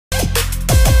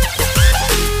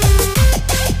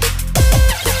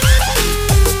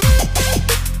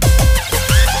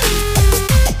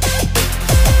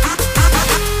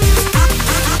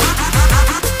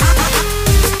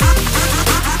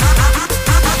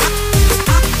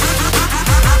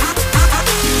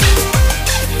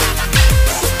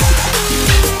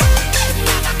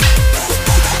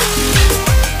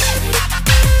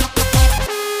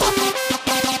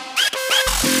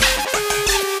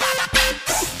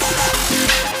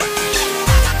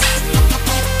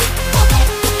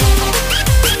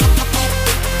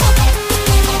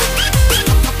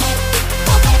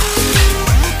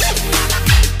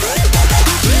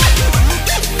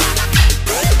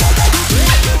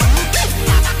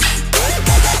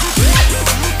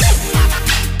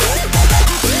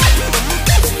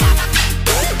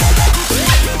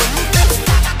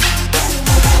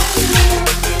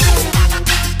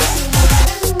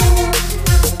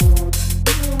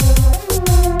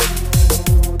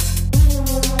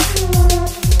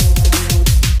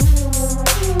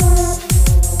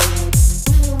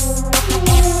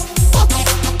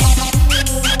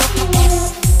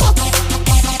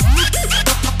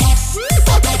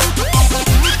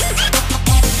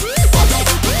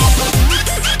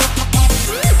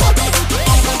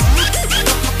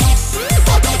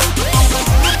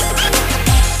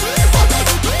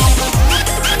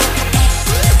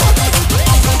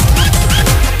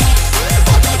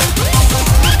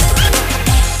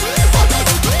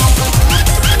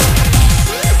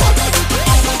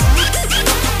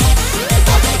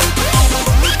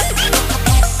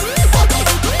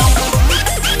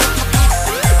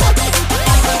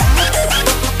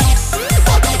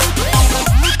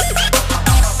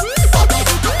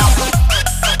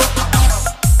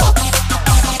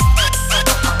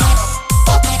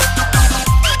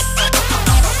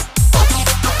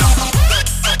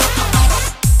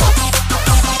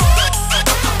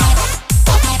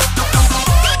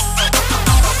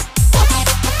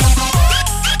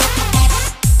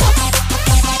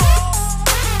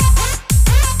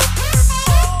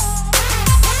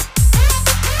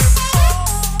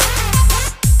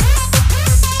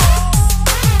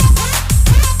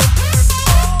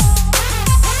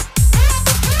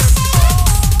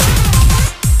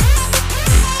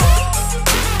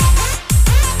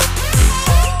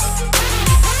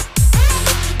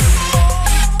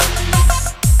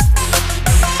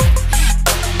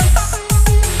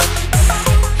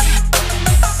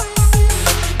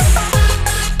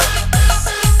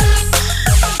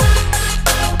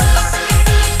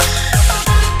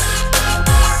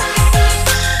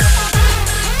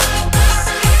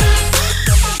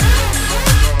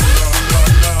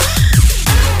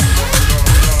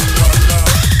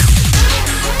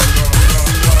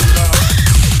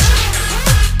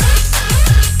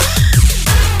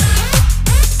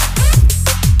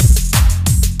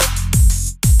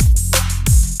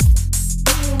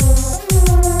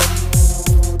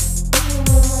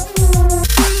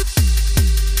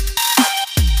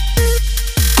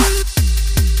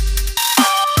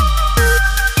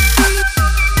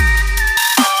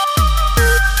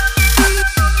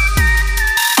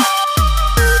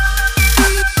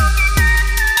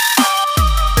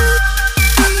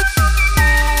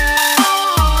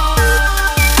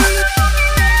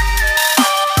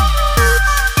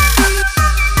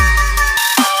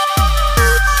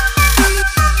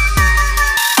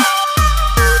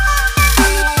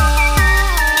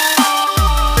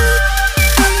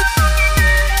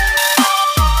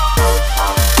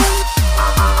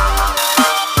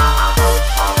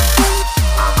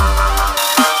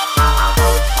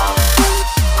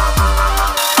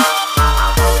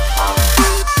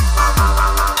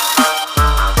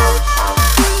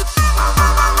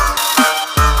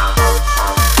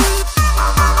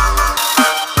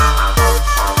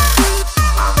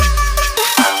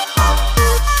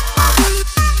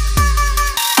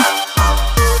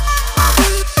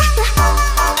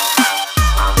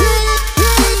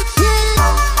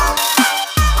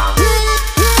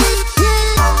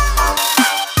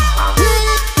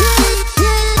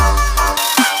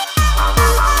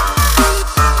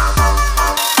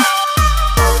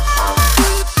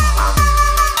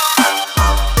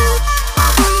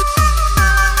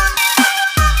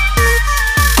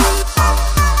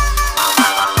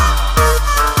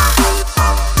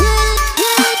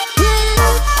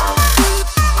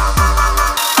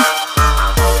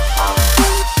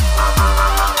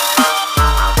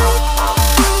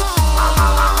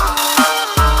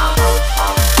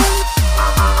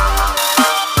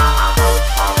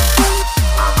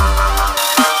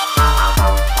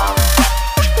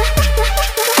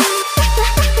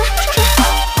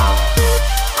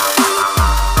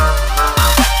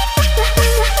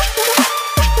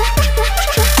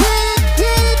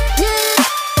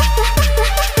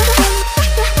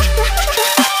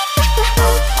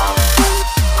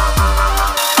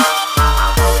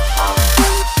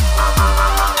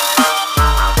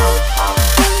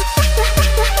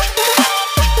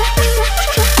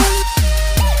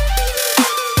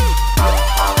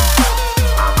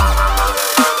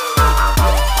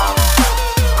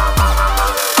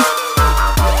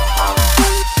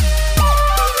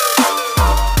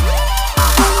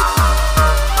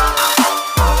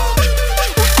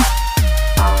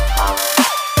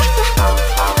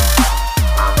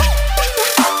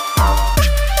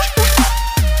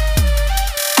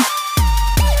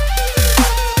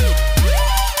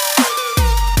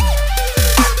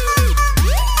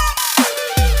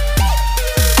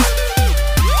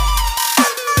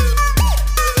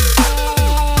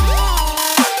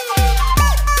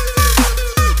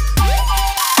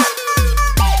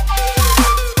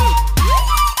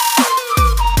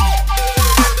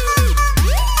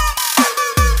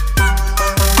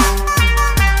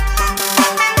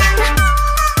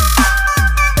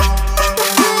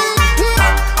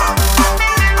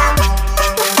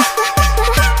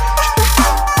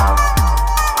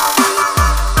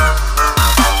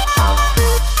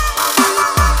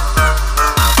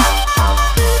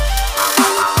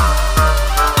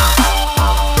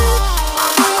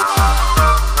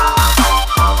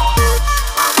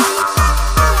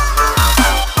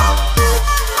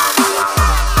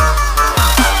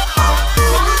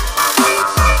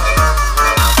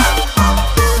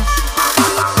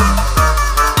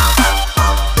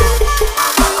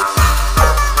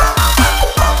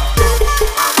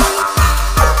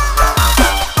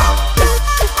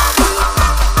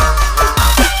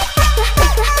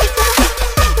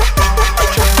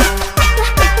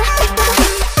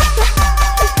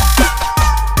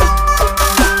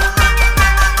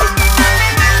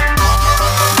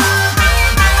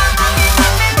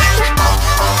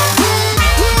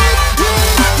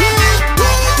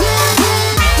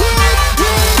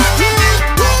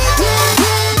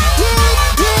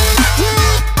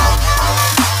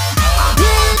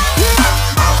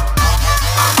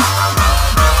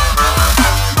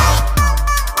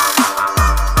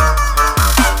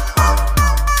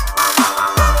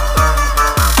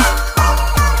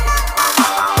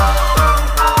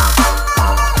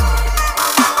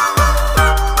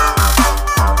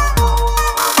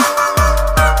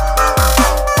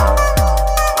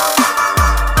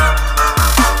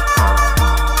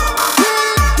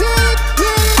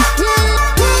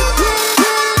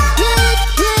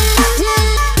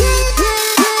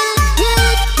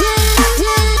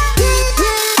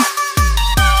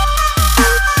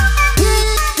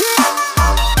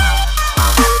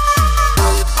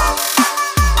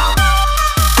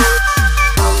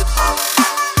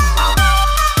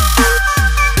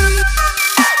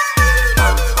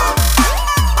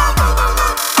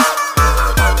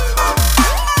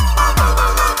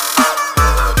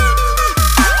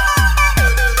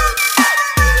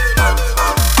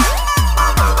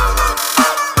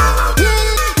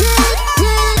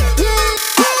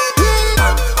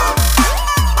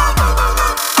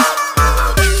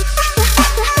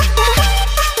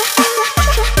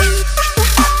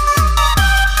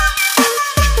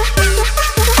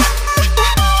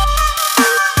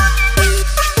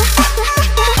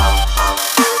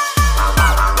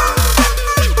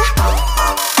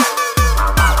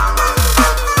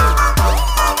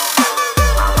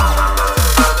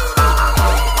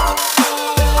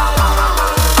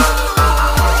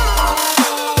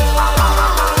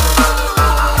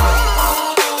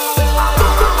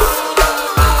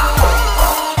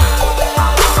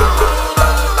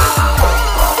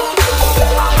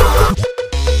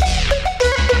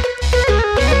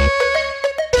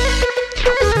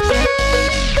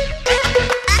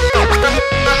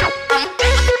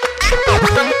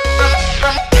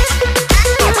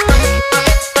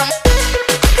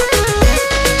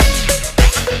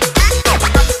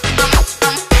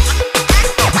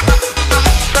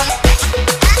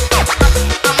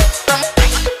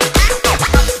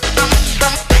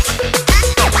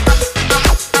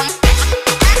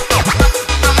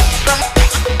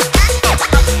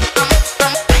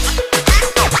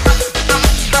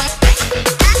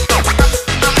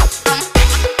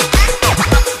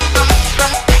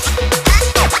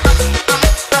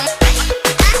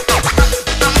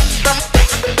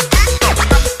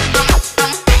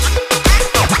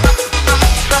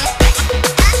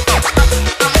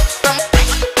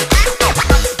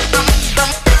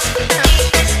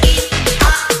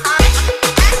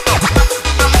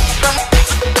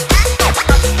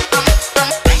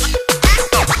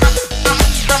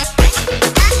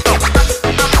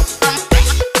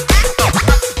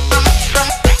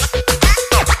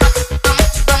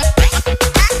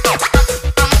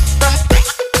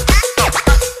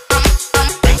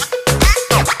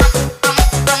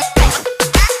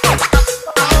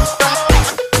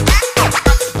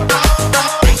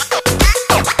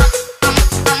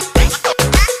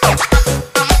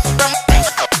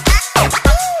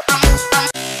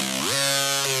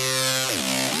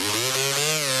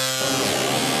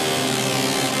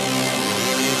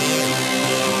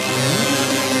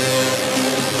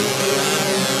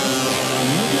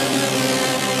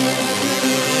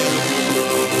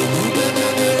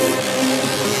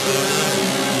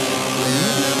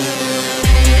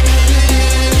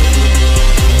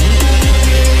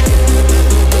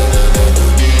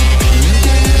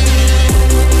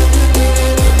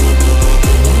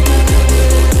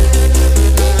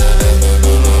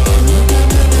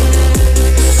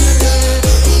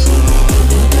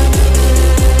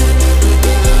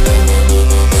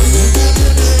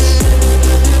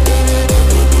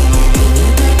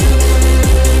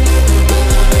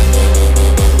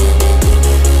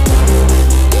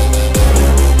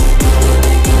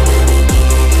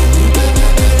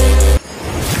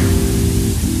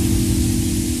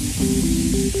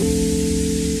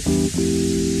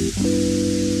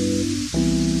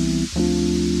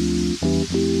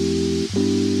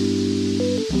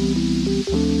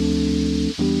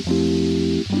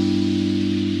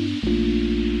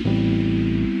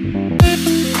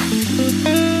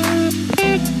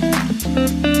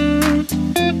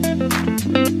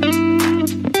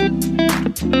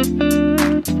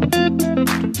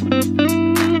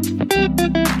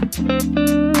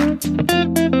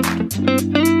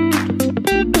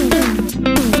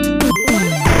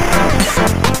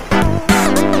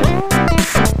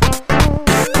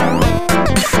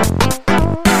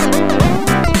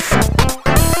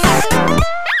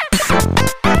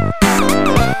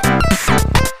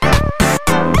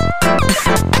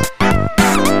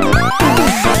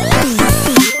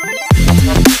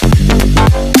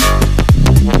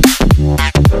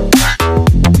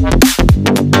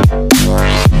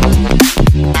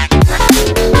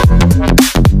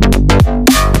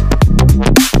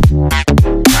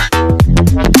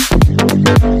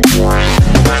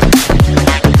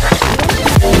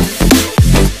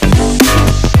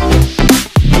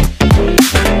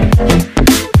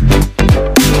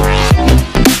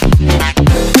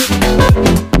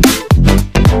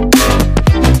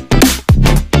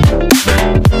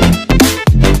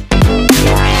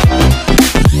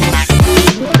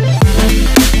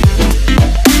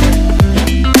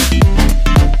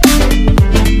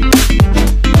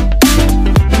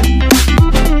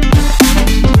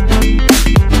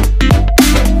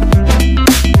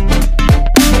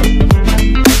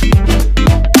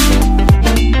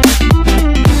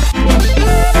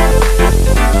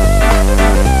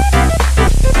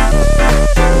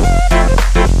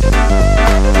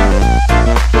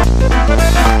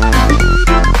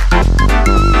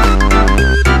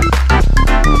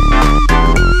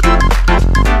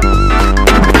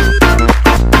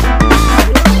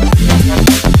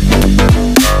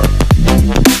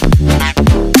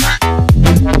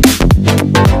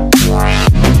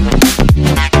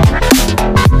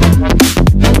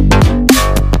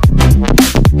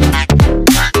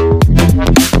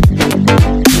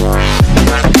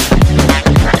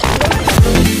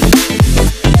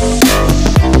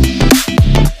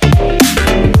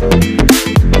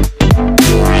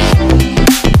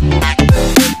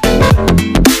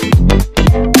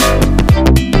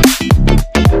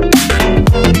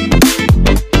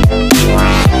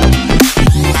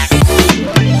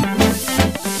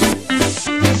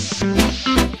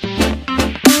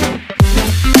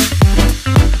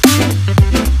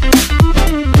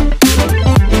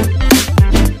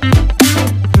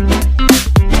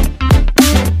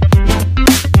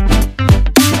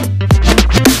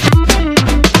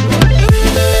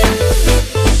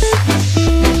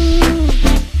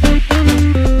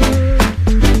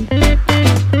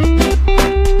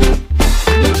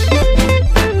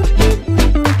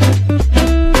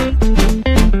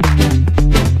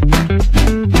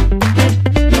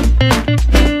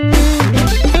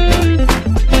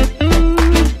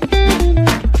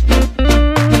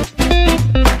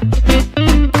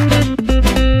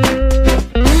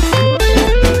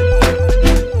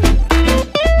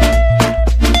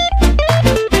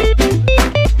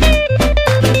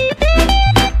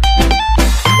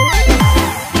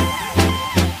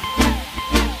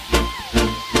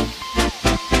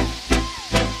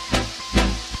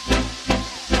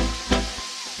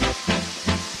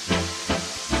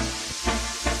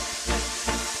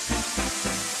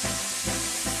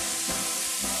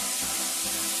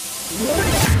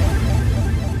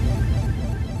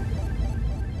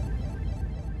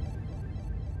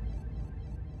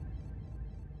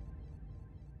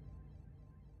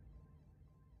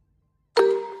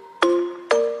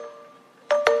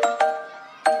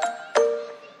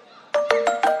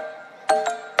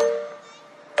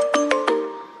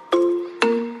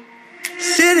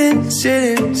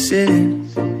sitting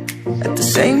at the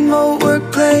same old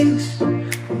workplace.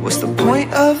 What's the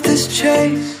point of this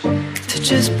chase? To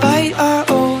just bite our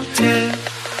old tail.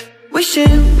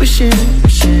 Wishing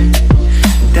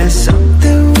that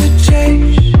something would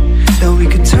change, that we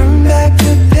could turn back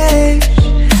the page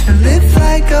and live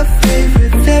like our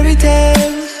favorite fairy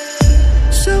tales.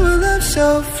 So a love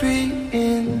so free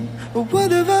in a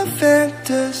world of our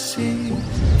fantasy,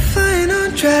 flying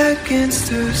on dragons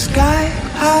through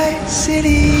sky-high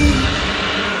cities.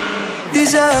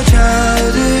 These are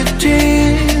childhood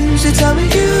dreams, it's how we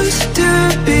used to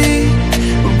be,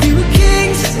 when we were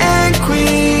kings and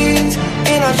queens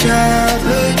in our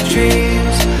childhood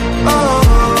dreams. Oh,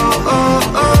 oh,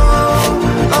 oh,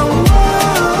 oh, oh,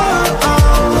 oh,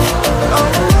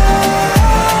 oh,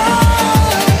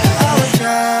 our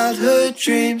childhood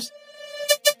dreams.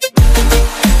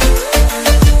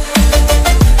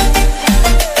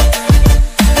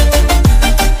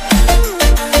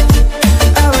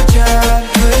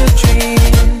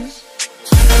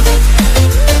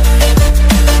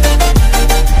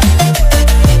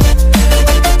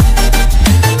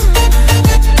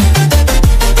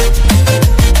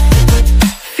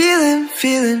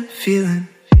 Feeling,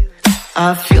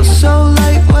 I feel so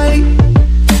lightweight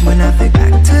when I think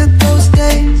back to those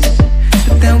days,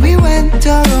 but then we went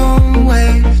our own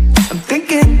ways. I'm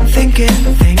thinking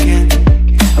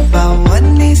about what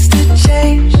needs to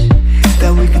change,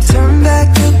 that we could turn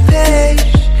back the page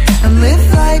and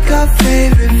live like our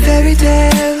favorite fairy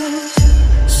tales.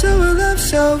 So a love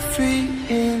so free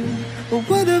in a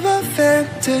world of our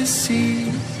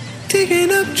fantasy,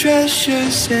 digging up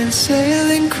treasures and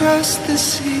sailing across the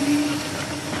sea.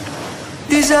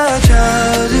 These are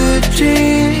childhood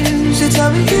dreams, it's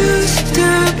how we used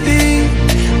to be,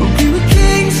 when we were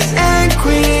kings and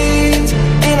queens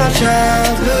in our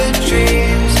childhood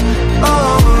dreams. Oh,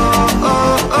 oh,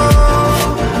 oh,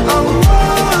 oh, oh,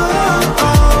 oh,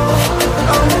 oh,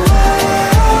 oh,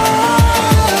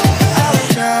 our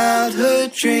childhood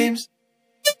dreams.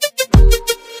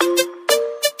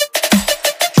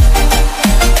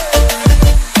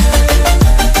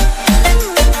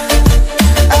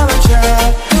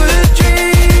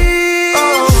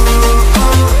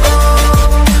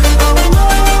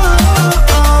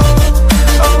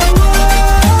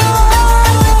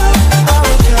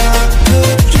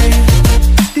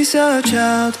 Our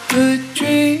childhood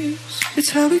dreams, it's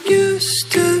how we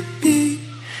used to be,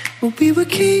 when we were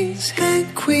kings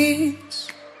and queens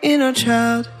in our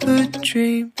childhood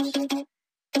dreams.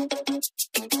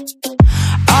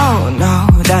 Oh no,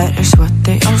 that is what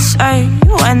they all say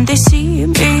when they see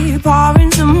me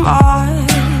pouring some wine.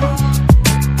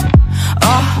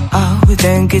 Oh,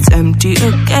 think it's empty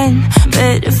again,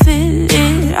 better fill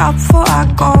it up before I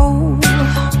go.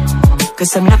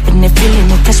 Cause I'm loving it,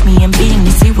 feeling it, touch me and being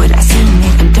it, see what I see in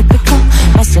it, I'm typical.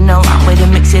 Messing around with it,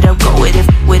 mix it up, go with it,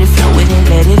 flow with it,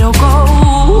 let it all go.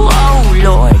 Oh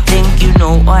Lord, think you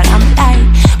know what I'm like,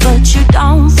 but you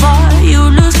don't fall, you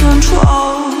lose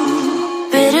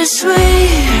control.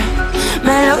 Bittersweet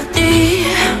melody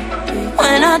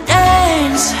when I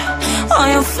dance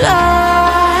on your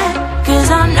fly.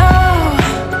 Cause I know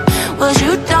what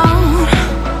you don't,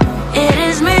 it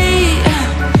is me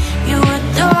you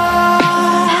adore.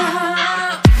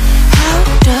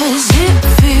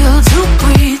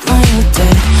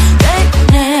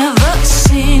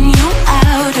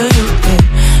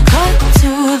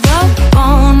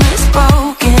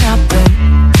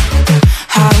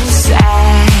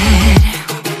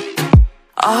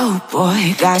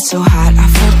 Boy, got so hot I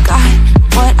forgot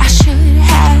what I should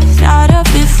have thought of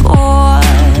before.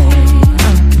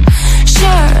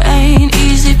 Sure ain't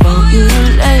easy for you to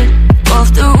let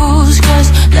off the rules, cause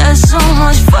that's so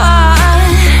much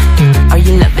fun. Are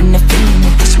you loving the feeling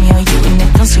it? Touch me, are you in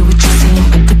it? Don't say what you're seeing,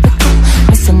 but typical.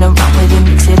 Messing around with it,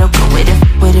 mix it up, go with it,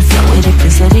 flow with it,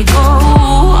 please let it go.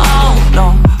 Oh,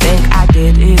 no, think I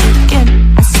did it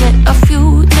again. I said a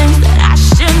few things that I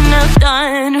shouldn't have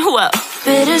done. Well,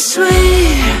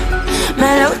 bittersweet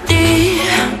melody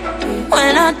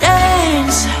when I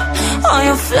dance on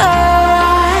your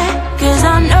fly. Cause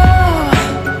I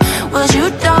know what you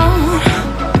don't,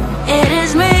 it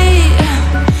is me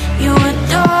you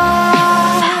adore.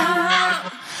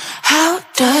 How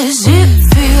does it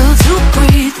feel to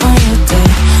breathe when you're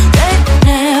dead? They've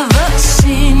never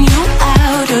seen you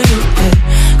out of your bed,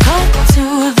 cut to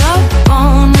the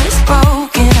bone, it's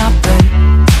broken up and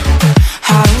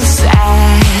how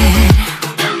sad.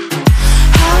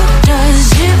 How does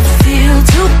it feel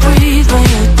to breathe when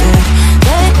you're dead?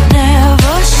 They've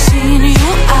never seen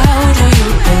you out of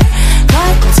your bed,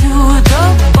 cut to the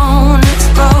bone, it's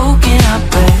broken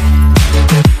up and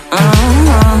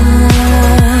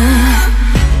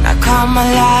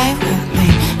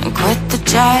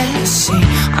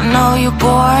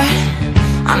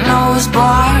was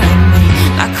boring me.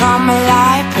 Now come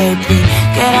alive, baby,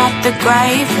 get out the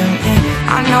grave and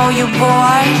I know you're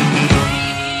bored.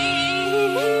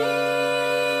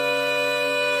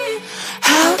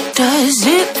 How does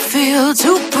it feel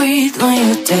to breathe when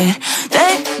you're dead?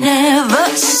 They never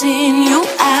seen you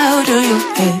out of your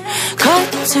head. Cut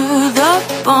to the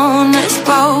bone, it's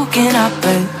broken up,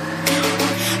 but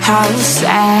how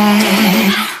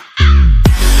sad.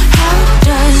 How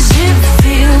does it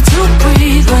feel to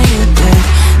breathe when you're dead?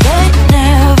 They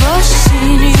never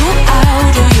seen you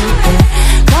out of your head.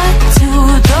 Cut to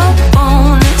the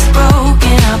bone, it's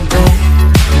broken up, but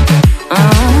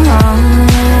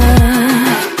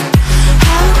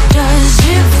how does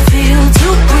it feel to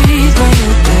breathe when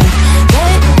you're dead?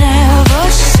 They never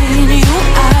seen you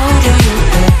out of your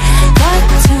head. Cut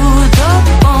to the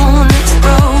bone, it's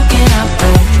broken up,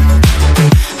 but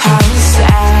how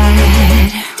sad.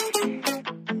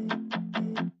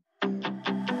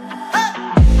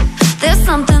 There's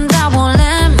something that won't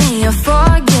let me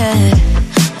forget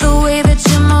the way that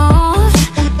you move.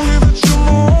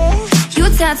 You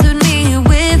tattooed me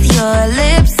with your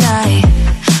lips.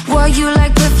 Wore you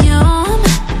like perfume.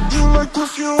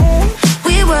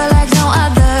 We were like no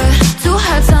other, two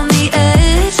hearts on the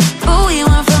edge, but we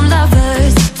went from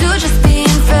lovers to just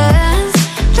being friends.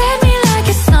 Play me like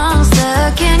a song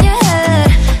stuck in your head,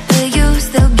 but you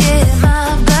still get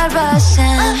my blood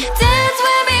rushing. Dance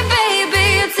with me, baby,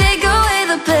 you take away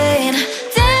the pain.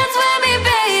 Dance with me,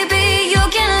 baby, you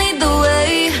can lead the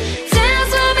way.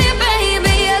 Dance with me,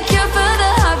 baby, a cure for the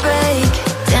heartbreak.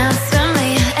 Dance with me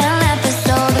and let the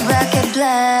soul, the record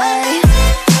play.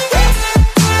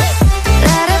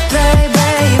 Let it play,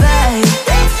 baby.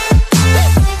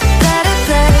 Let it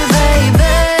play,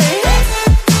 baby.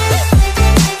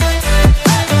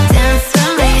 Dance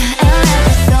with me and let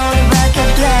the soul, the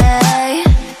record play.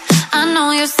 I know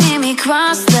you see me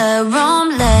cross the room,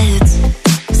 let's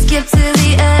skip to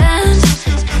the end.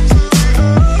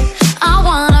 I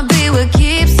wanna be what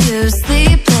keeps you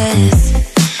sleepless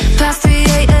past 3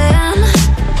 a.m.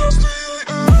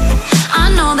 I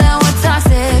know that we're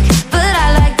toxic, but I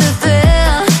like the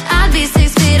thrill. I'd be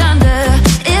 6 feet under,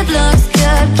 it looks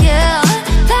good, kill.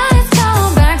 Let's go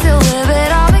back to live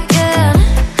it all again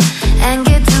and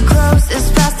get too close as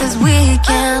fast as we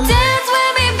can. Dance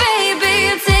with me, baby,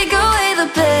 you take away the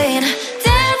pain.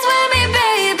 Dance with me,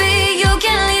 baby, you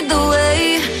can lead the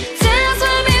way. Dance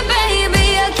with me, baby,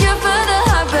 a cure for the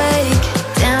heartbreak.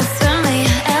 Dance with me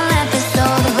and let the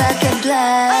soul, the record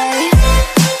play.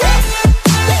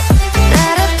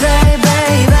 Let it play,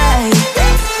 baby.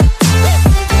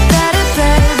 Let it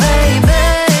play, baby.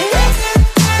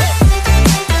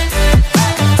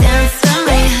 Dance with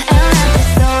me and let the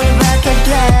soul, the record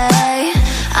play.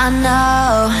 I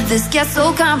know this gets so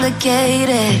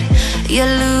complicated. You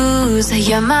lose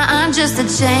your mind just to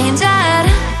change it,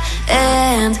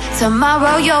 and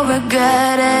tomorrow you'll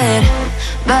regret it.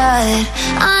 But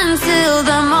until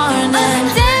the morning,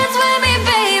 dance with me,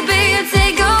 baby, you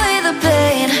take away the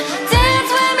pain.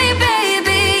 Dance with me,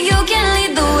 baby, you can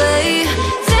lead the way.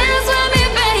 Dance with me,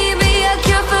 baby, a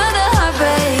cure for the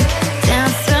heartbreak.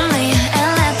 Dance with me and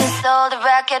let the soul, the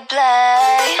record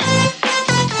play.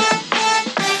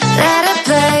 Let it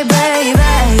play, baby.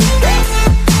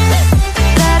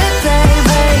 Let it play,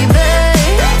 baby.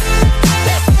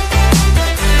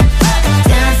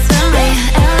 Dance with me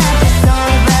and let the soul,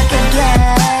 the record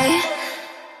play.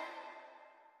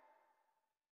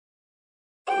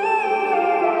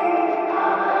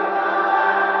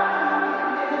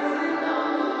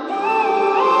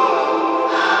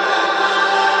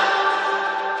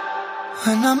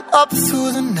 When I'm up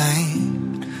through the night,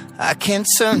 I can't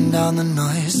turn down the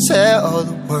noise. Say all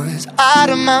the words out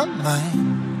of my mind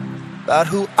about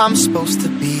who I'm supposed to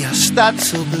be. I start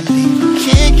to believe I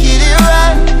can't get it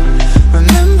right.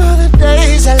 Remember the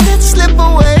days I let slip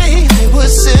away, they were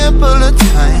simpler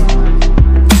times.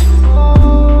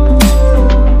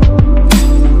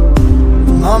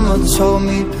 Mama told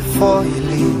me before you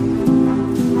leave,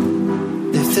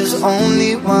 if there's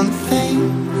only one thing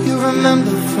you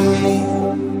remember from me,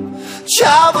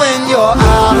 child, when you're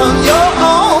out on your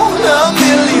own, a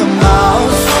million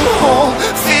miles from home,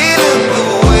 feeling the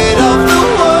weight of the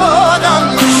world on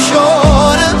your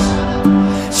shoulders.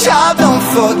 Child, don't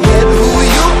forget who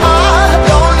you are,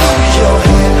 don't lose your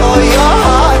head or your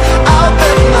heart. I'll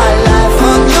bet my life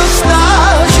on your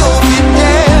stars, you'll be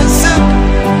dancing,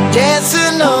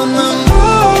 dancing on the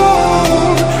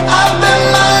moon. I'll bet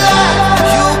my life,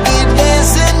 you'll be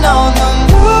dancing on the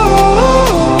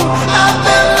moon. I'll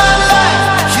bet my life,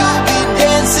 you'll be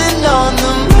dancing.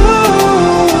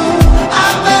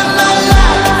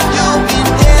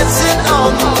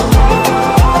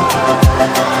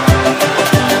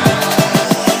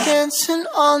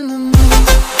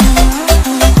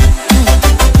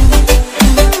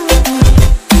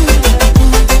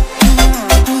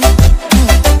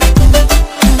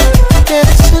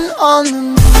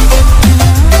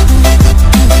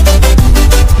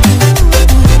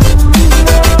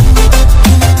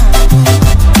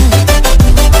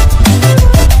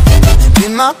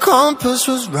 my compass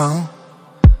was wrong,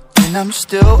 and I'm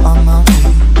still on my way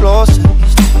closer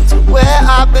to where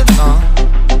I belong.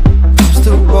 I'm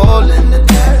still rolling the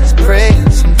dice,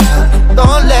 praying sometimes it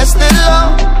don't last that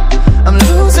long. I'm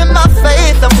losing my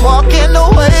faith, I'm walking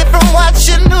away from what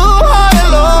you knew all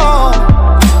along.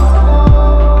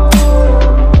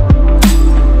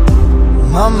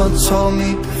 Mama told me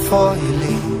before you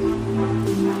leave,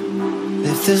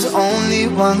 if there's only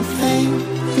one thing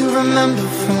you remember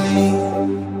from me,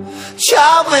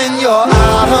 child, when you're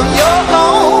out on your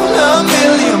own, a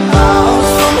million miles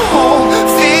from home,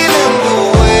 feeling the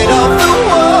weight of the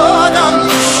world on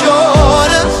your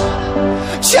shoulders,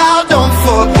 child, don't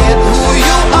forget who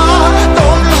you are,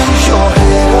 don't lose your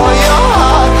head or your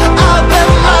heart. I'll bet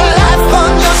my life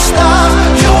on your stars,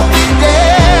 you'll be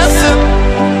dancing,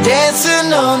 dancing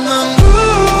on the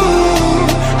moon.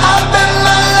 I'll bet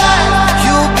my life,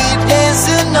 you'll be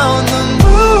dancing on the moon.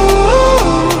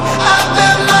 I'll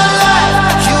bet my life,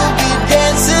 you'll be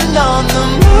dancing on the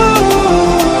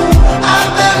moon. I'll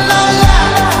bet my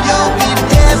life, you'll be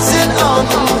dancing on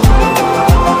the moon.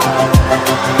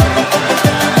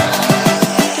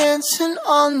 Dancing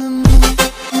on the moon.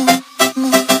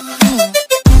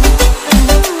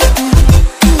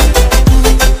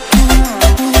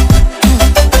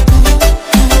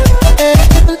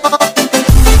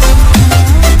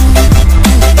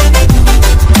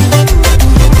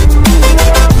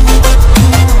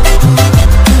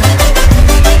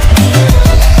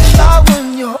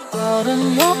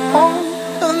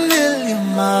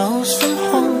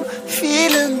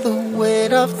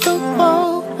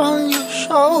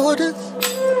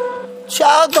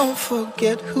 Child, don't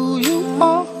forget who you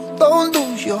are, don't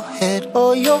lose your head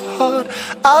or your heart.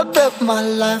 I'll bet my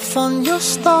life on your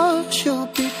stars, you'll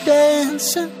be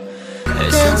dancing,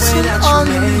 dancing on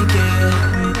the moon.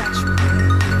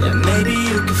 Yeah, maybe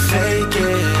you can fake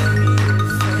it,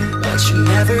 but you're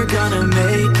never gonna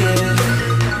make it.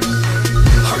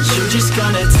 Aren't you just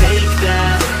gonna take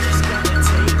that?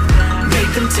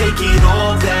 Make them take it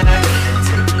all back.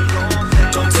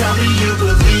 Don't tell me you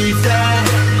believe that.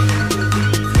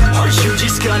 Are you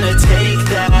just gonna take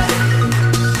that?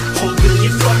 Or will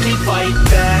you fucking fight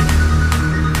back?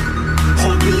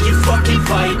 Or will you fucking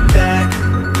fight back?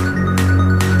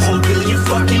 Or will you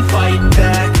fucking fight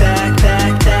back? Back,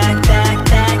 back, back, back,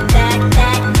 back, back,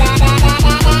 back, back,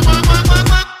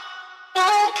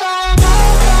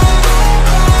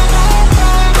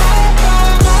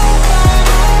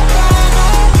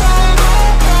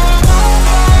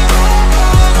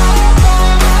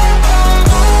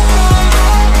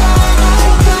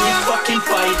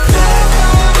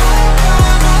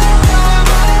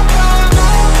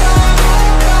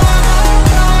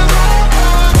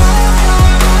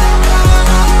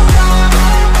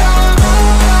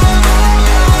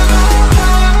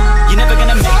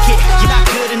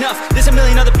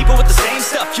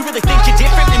 you really think you're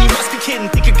different? Then you must be kidding.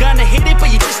 Think you're gonna hit it,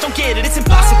 but you just don't get it. It's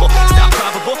impossible, it's not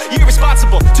probable, you're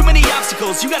irresponsible. Too many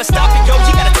obstacles, you gotta stop it, yo.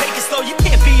 You gotta take it slow, you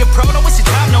can't be a pro, don't waste your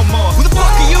time no more. Who the fuck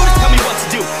are you to tell me what to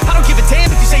do? I don't give a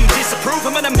damn if you say you disapprove.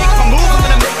 I'm gonna make my move, I'm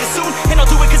gonna make it soon, and I'll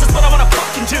do it cause it's what I wanna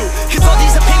fucking do. Cause all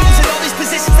these opinions and all these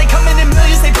positions, they come in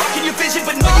millions, they blocking your vision.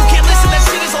 But no, you can't listen, that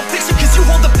shit is all fiction. Cause you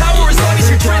hold the power as long as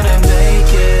you're driven.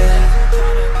 Make it.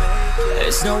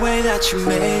 There's no way that you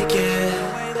make it.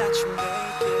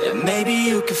 Maybe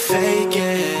you could fake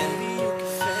it,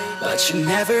 but you're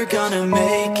never gonna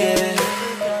make it.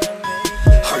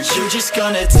 Are you just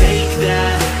gonna take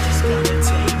that?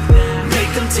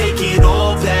 Make them take it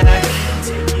all back.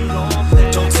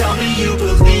 Don't tell me you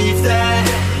believe that.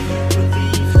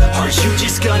 Are you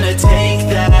just gonna take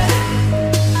that?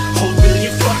 Or will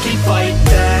you fucking fight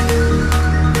back?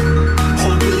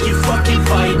 Or will you fucking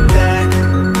fight back?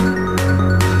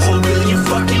 Or will you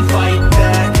fucking fight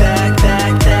back, back,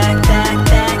 back, back, back,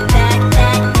 back,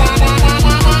 back, back, back,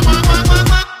 back, back,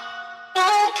 back.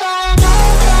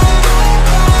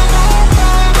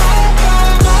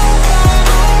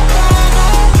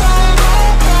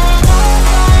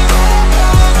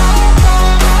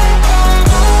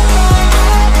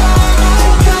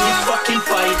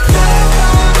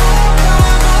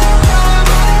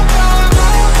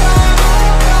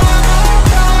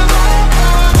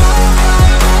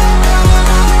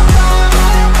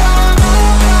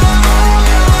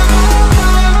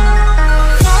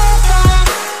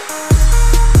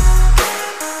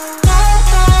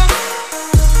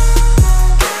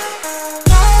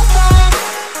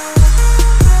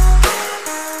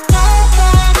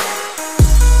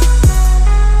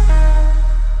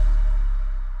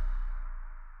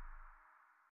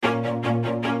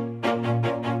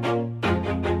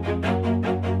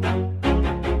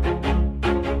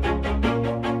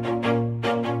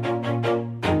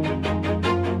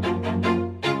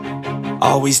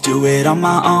 Always do it on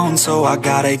my own, so I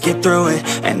gotta get through it.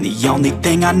 And the only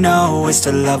thing I know is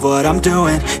to love what I'm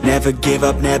doing. Never give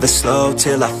up, never slow,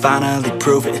 till I finally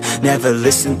prove it. Never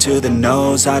listen to the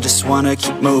no's, I just wanna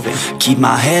keep moving. Keep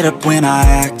my head up when I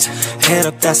act, head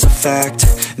up, that's a fact.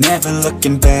 Never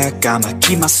looking back, I'ma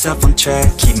keep myself on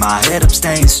track. Keep my head up,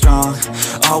 staying strong,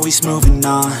 always moving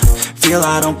on. Feel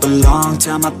I don't belong,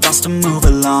 tell my thoughts to move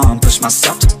along. Push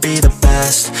myself to be the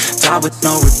best, die with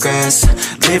no regrets.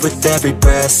 Live with every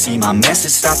breath, see my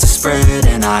message start to spread.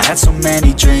 And I had so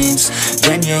many dreams,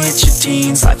 then you hit your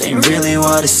teens. Life ain't really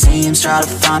what it seems, try to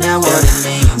find out what it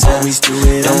means. Always do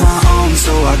it on my own,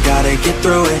 so I gotta get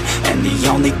through it. And the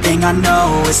only thing I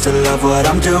know is to love what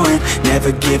I'm doing.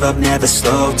 Never give up, never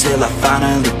slow, till I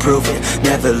finally prove it.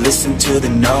 Never listen to the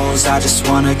no's, I just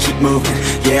wanna keep moving.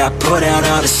 Yeah, I put out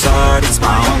all this art, it's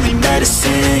my only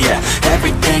medicine. Yeah,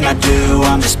 everything I do,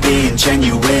 I'm just being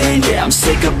genuine. Yeah, I'm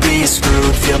sick of being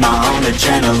screwed, feel my own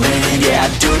adrenaline. Yeah, I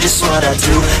do just what I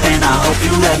do, and I hope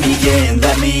you let me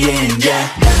in, yeah.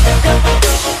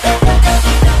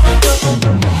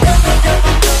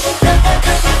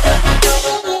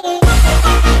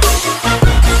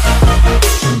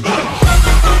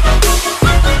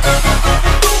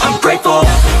 I'm grateful,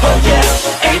 oh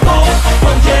yeah, able,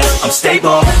 oh yeah, I'm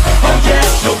stable, oh yeah,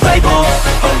 no label,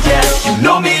 oh yeah, you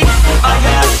know me, I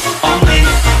have only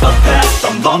a path,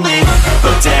 I'm lonely,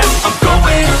 but damn, I'm going to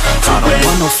win. I don't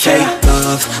want no fake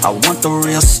love, I want the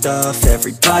real stuff.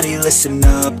 Everybody listen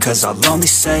up, cause I'll only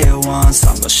say it once.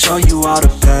 I'm gonna show you all the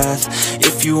path,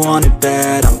 if you want it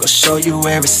bad. I'm gonna show you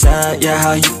where it's at, yeah,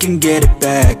 how you can get it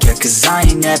back. Yeah, cause I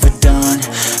ain't never done,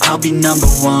 I'll be number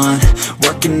one.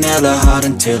 Working hella hard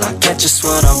until I get just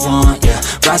what I want, yeah.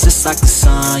 Rises like the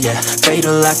sun, yeah,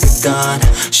 fatal like a gun.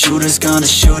 Shooter's gonna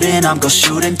shoot and I'm gonna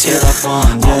shoot until I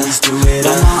won, yeah. Always do it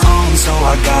on my own, so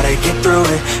I gotta get through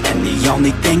it. And the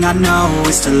only thing I know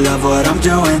is to love what I'm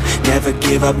doing. Never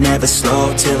give up, never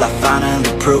slow, till I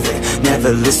finally prove it.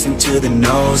 Never listen to the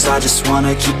no's, I just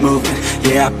wanna keep moving.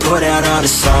 Yeah, I put out all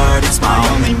this art, it's my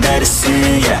only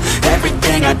medicine. Yeah,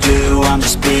 everything I do, I'm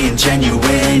just being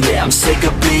genuine. Yeah, I'm sick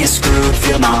of being screwed,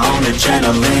 feel my own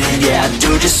adrenaline. Yeah, I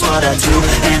do just what I do,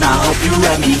 and I hope you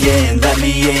let me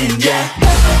in, yeah.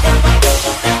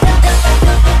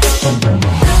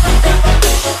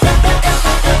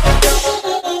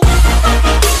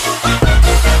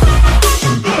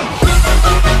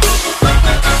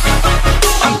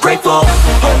 Grateful,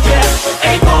 oh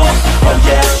yeah, able, oh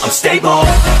yeah, I'm stable,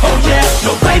 oh yeah,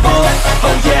 no label,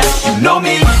 oh yeah, you know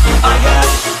me, I have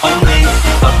only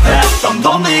a path, I'm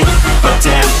lonely, but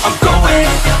damn, I'm going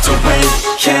to win,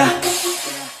 yeah.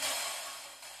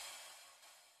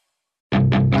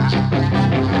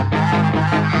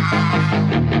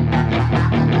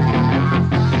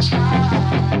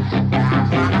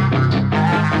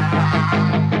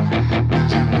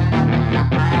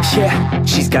 Yeah,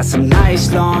 she's got some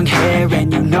nice long hair,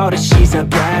 and you know that she's a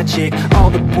bad chick. All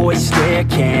the boys stare,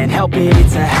 can't help it,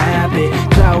 it's a habit.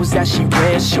 Clothes that she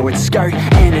wears, short skirt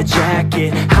and a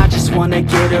jacket. I just wanna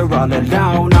get her all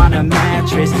alone on a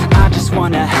mattress. I just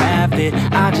wanna have it,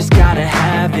 I just gotta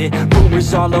have it.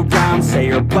 Rumors all around say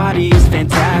her body is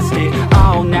fantastic.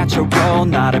 All natural,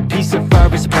 not a piece of fur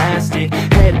is plastic.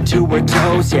 Head to her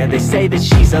toes, yeah, they say that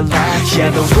she's a latch. Yeah,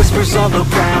 the whispers all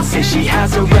around say she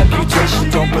has a reputation.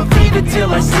 Don't believe it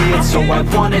till I see it, so I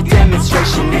want a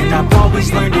demonstration. And I've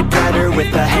always learned it better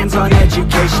with a hands-on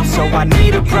education. So I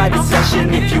need a private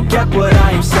session, if you get what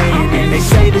I am saying. And they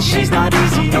say that she's not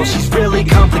easy, no, she's really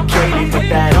complicated. But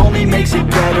that only makes it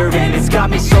better, and it's got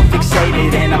me so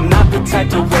fixated. And I'm not the type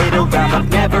to wait around, I've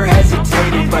never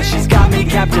hesitated. But she's got me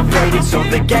captivated, so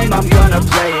the game, I'm gonna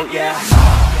play it, yeah.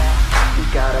 She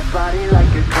got a body like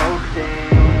a coke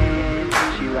thing,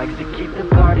 she likes to keep the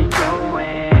party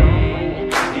going.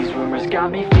 These rumors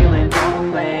got me feeling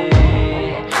lonely,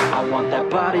 I want that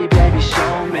body, baby,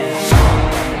 show me.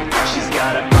 She's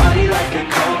got a body like a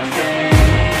coke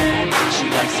thing, she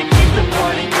likes to keep the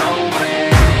party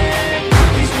going.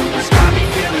 These rumors got me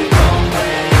feeling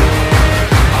lonely,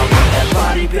 I want that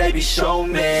body, baby, show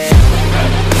me.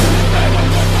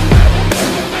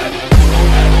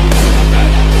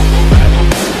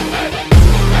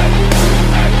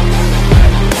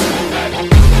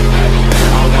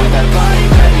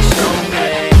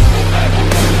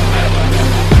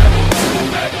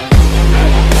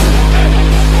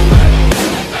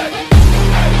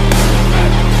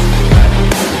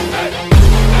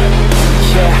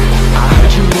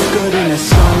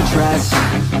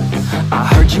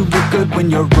 When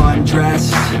you're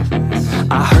undressed,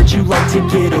 I heard you like to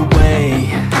get away.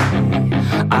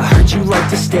 I heard heard you like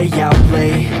to stay out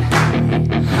late.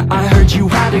 I heard you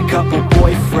had a couple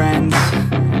boyfriends.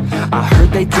 I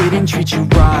heard they didn't treat you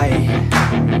right.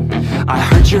 I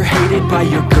heard you're hated by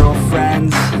your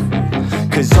girlfriends,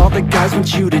 'cause all the guys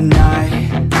want you tonight.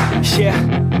 Yeah,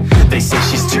 they say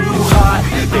she's too hot,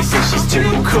 they say she's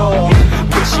too cold.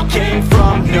 Where she came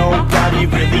from, nobody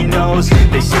really knows.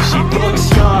 They say she looks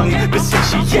young, but say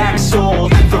she acts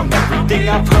old. From everything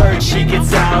I've heard, she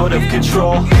gets out of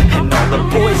control. And all the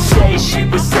boys say she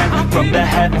was sent from the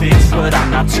heavens, but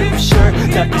I'm not too sure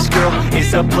that this girl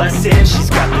is a blessing. She's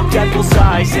got the devil's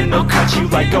eyes and they'll cut you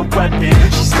like a weapon.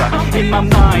 She's stuck in my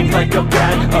mind like a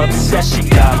bad obsession.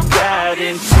 Got bad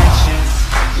intentions.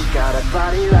 She got a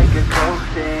body like a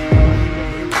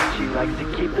coffin. She likes to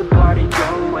keep the party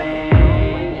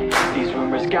going. These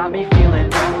rumors got me feeling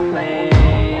lonely.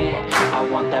 I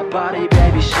want that body,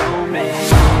 baby, show me.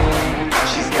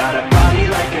 She's got a body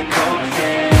like a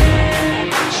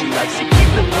coffin. She likes to keep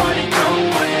the party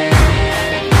going.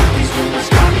 These rumors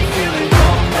got me feeling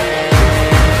lonely.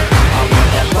 I want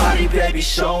that body, baby,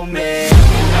 show me.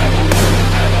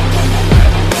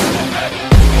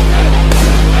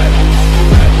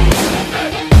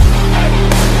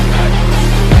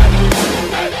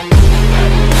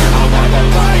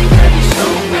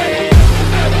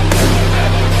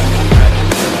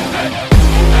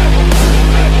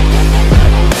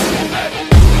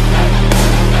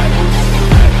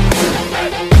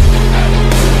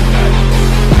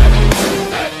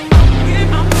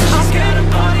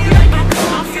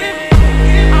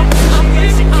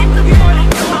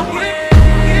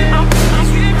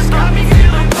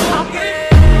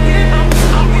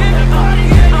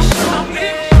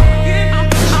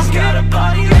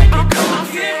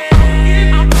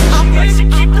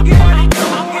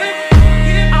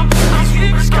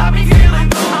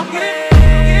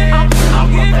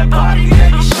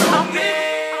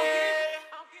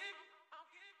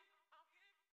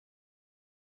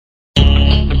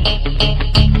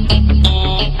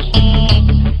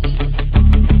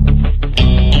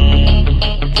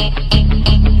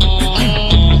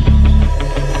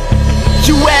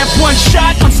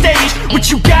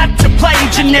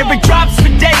 Generic drops for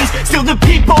days, still the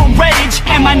people rage.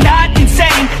 Am I not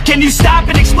insane? Can you stop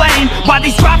and explain why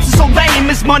these drops are so lame?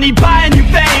 Is money buying you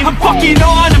fame? I'm fucking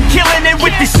on, I'm killing it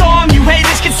with this song. You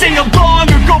haters can sing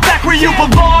along or go back where you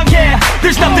belong. Yeah,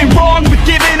 there's nothing wrong with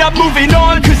giving up, moving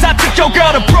on. 'Cause I took your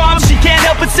girl to prom, she can't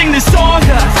help but sing this song.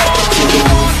 Till the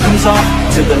roof comes off,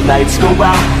 till the lights go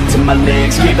out, till my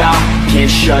legs give out,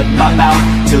 can't shut my mouth,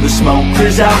 till the smoke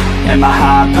clears out, and my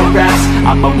high harass.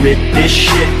 I'ma rip this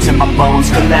shit till my bones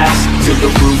collapse. Till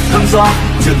the roof comes off,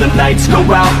 till the lights go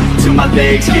out, till my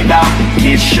legs give out,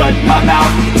 can't shut my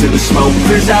mouth, till the smoke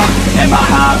clears out, and my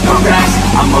high harass.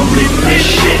 I'ma rip this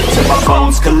shit till my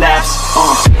bones collapse.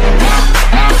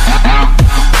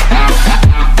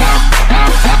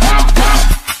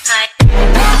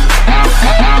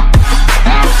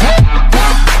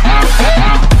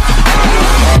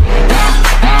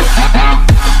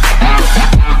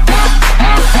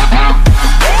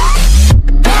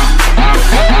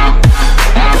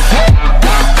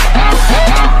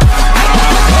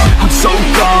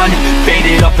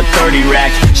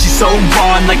 She's so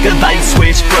on like a light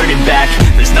switch, flirting back.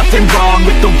 There's nothing wrong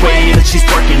with the way that she's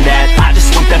working that. I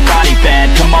just want that body bad,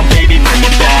 come on baby, bring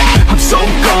it back. I'm so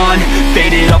gone,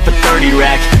 faded off a 30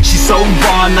 rack. She's so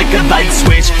on like a light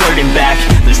switch, flirting back.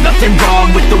 There's nothing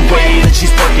wrong with the way that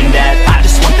she's working that. I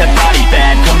just want that body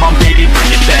bad, come on baby,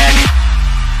 bring it back.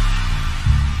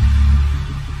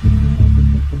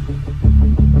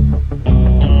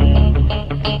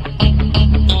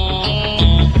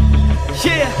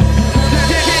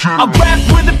 I rap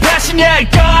with a passion, yeah, I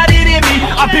got it in me.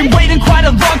 I've been waiting quite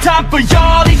a long time for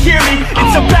y'all to hear me.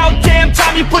 It's about damn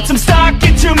time you put some stock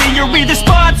into me. You're either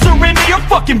sponsoring me or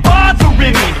fucking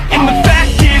bothering me. And the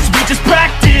fact is, we just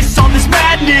practice all this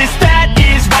madness. That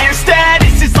is why our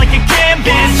status is like a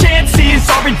canvas. Chances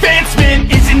our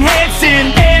advancement is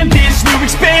enhancing, and this new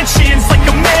expansion's like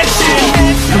a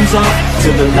mansion. Comes off,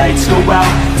 till the lights go out,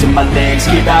 till my legs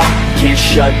give out, can't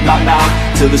shut my mouth,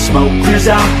 till the smoke clears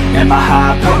out, and my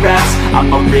high harass.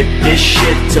 I'ma rip this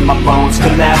shit till my bones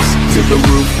collapse. Till the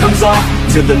roof comes off,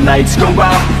 till the lights go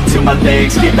out, till my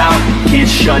legs give out, can't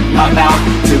shut my mouth,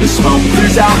 till the smoke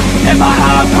clears out, and my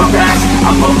high harass.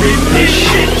 I'ma rip this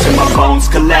shit till my bones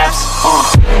collapse.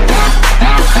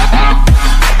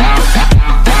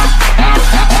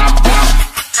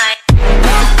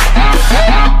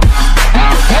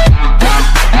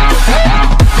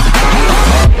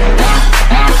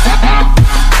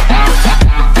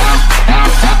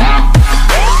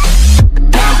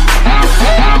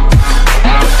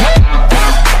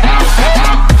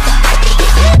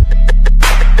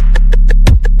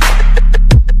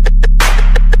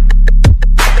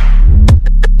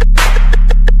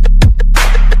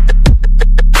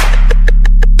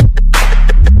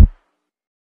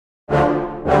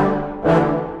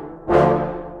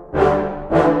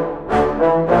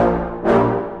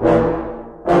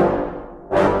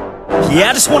 Yeah,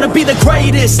 I just wanna be the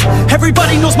greatest.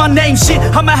 Everybody knows my name, shit.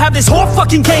 I'ma have this whole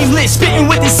fucking game list, spitting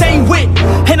with the same wit,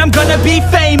 and I'm gonna be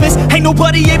famous. Ain't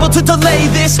nobody able to delay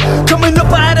this. Coming up,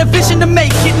 I had a vision to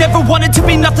make it. Never wanted to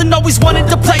be nothing, always wanted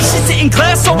to play shit. Sit in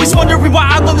class, always wondering why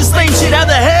I love this lame shit. How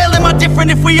the hell am I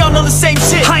different if we all know the same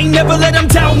shit? I ain't never let them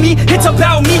doubt me, it's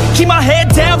about me. Keep my head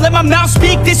down, let my mouth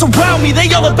speak. They surround me,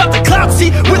 they all about the clout,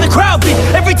 see where the crowd be.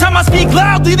 Every time I speak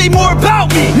loudly, they more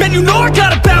about me. Man, you know I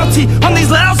got a bounty on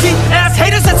these lousy ass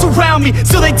haters that surround me.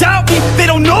 Still they doubt me, they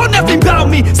don't know nothing about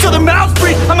me. Still their mouths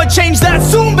breathe, I'ma change that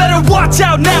soon. Better watch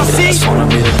out now, see? I just wanna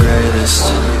be the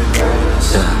greatest.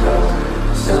 Yeah.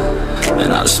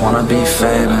 And I just wanna be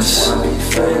famous.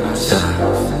 Yeah.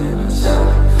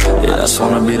 Yeah, I just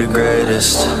wanna be the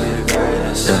greatest.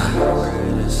 Yeah.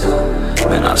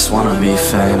 Man, I just wanna be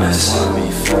famous.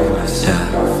 Yeah.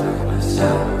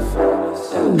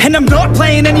 And I'm not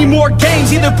playing any more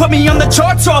games. Either put me on the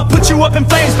charts or I'll put you up in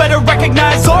flames. Better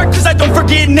recognize art, cause I don't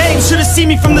forget names. Should've seen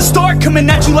me from the start, coming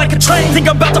at you like a train. Think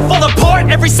I'm about to fall apart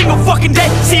every single fucking day.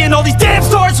 Seeing all these damn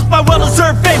stars with my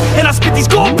well-deserved fame. And I spit these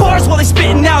gold bars while they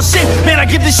spitting out shit. Man, I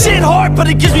give this shit hard, but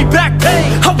it gives me back pain.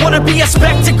 I wanna be a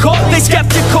spectacle, they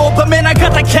skeptical, but man, I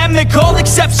got that chemical,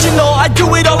 exceptional. I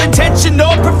do it all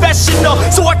intentional, professional,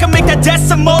 so I can make that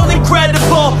decimal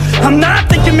incredible. I'm not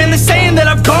thinking, man, they're saying that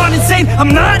I've gone insane. I'm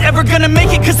not ever gonna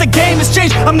make it cause the game has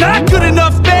changed. I'm not good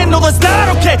enough, man, no that's not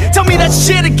okay. Tell me that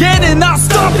shit again and I'll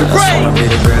stop your brain. I just wanna be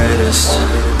the greatest.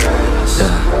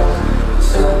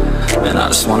 Yeah. And I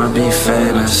just wanna be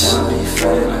famous.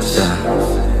 Yeah.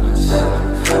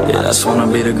 Yeah, I just wanna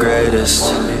be the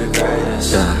greatest.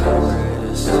 Yeah.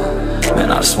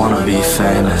 Man, I just wanna be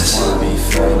famous.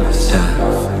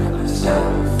 Yeah.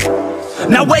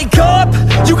 Now wake up,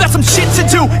 you got some shit to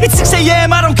do. It's 6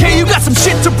 AM, I don't care, you got some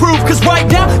shit to prove. Cause right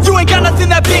now, you ain't got nothing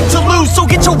that big to lose. So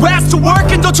get your ass to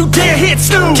work and don't you dare hit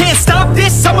snooze. Can't stop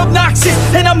this, I'm obnoxious,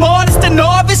 and I'm honest and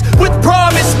novice with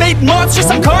promise. Made monstrous,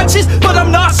 I'm conscious, but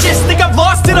I'm nauseous. Think I've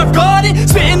lost it, I've got it.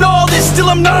 Spitting all this, still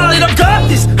I'm not it. I've got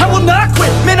this, I will not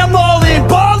quit. Man, I'm all in,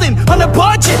 balling, on a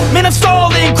budget. Man, I'm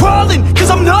stalling, crawling, cause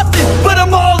I'm nothing, but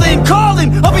I'm all in,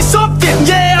 calling, I'll be something.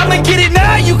 Yeah, I'ma get it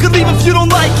now, you can leave if you don't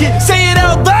like it. Say it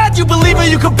out loud, you believe it,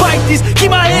 you can bite this.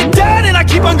 Keep my head down and I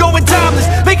keep on going timeless.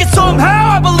 Make it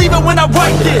somehow, I believe it when I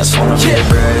write this. I just wanna be the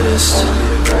greatest.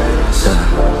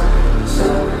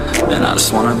 Yeah. And I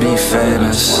just wanna be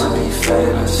famous.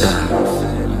 Yeah.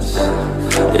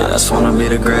 Yeah, I just wanna be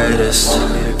the greatest.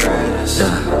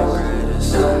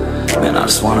 Yeah. Man, I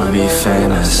just wanna be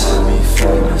famous.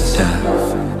 Yeah.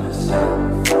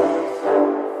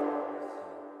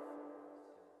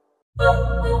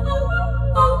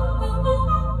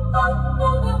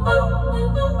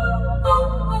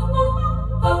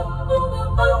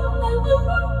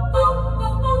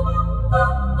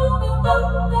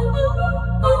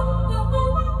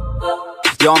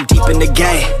 Yo, I'm deep in the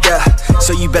game, yeah,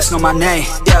 so you best know my name,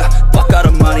 yeah. Fuck all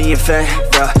the money and fame,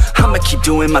 yeah, I'ma keep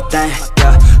doing my thing,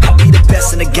 yeah. I'll be the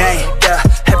best in the game, yeah,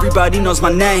 everybody knows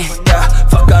my name, yeah.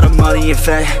 Fuck all the money and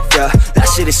fame, yeah, that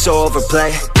shit is so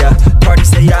overplayed, yeah. Parties,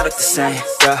 they all look the same,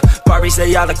 yeah, Barbies,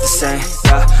 they all look the same,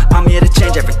 yeah. I'm here to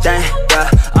change everything, yeah,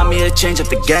 I'm here to change up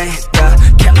the game, yeah.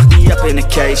 Can't lock me up in a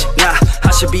cage, nah,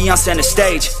 I should be on center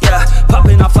stage, yeah.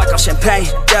 Popping off like I'm champagne,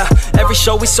 yeah. Every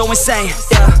show is so insane,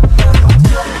 yeah.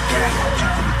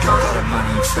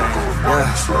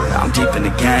 Yeah, I'm deep in the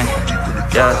game.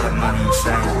 Yeah,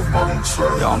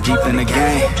 yo, I'm deep in the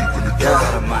game.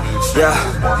 Yeah,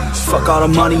 fuck all the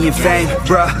money and fame,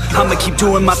 bruh. I'ma keep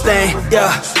doing my thing.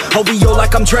 Yeah, OVO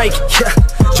like I'm Drake. Yeah,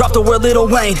 drop the word Lil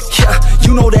Wayne. Yeah,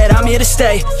 you know that I'm here to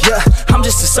stay. Yeah, I'm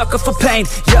just a sucker for pain.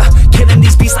 Yeah, killing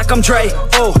these beats like I'm Dre.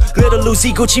 Oh, Little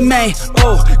Uzi, Gucci Mane.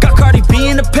 Oh, got Cardi B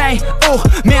in the pain. Oh,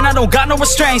 man, I don't got no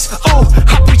restraints. Oh,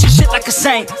 I preach shit like a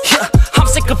saint. Yeah, I'm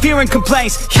sick of hearing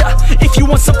complaints. Yeah, if you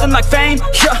want something like fame,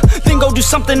 yeah, then go do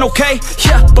something okay.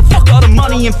 Yeah, but fuck all the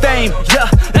money and fame. Yeah,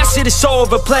 that shit is so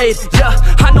overplayed. Yeah,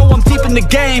 I know I'm deep in the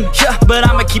game. Yeah, but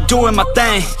I'ma keep doing my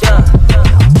thing. Yeah.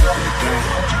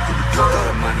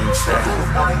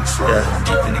 Yeah, I'm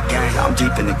deep in the game, I'm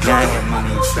deep in the game.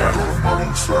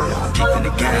 I'm deep in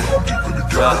the game.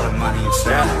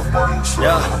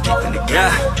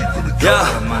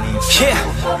 Yeah,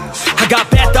 I got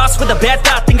bad thoughts with a bad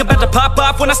thought. Think about to pop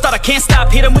off when I start, I can't stop.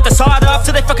 Hit them with the sawed off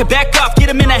till they fucking back off. Get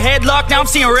them in a headlock, now I'm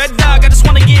seeing red dog. I just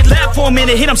wanna get loud for a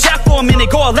minute, hit them shot for a minute.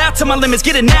 Go all out to my limits,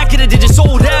 get it now, get it digit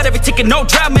sold out. Every ticket, no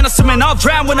drought, man, I'm swimming, I'll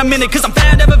drown when I'm in it. Cause I'm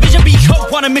fat, have a vision, be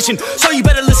hope on a mission. So you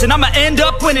better listen, I'ma end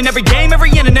up winning every game,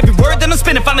 every inning, every word that I'm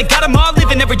spinning. Finally got them all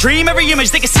living, every dream, every image.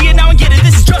 They can see it now and get it,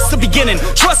 this is just the beginning.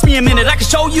 Trust me a minute, I can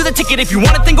show you the ticket. If you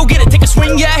want it, then go get it. Take a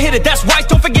swing, yeah, hit it, that's right,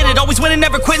 don't forget it. Always always winning,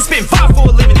 never quitting, spitting fire for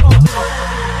a living.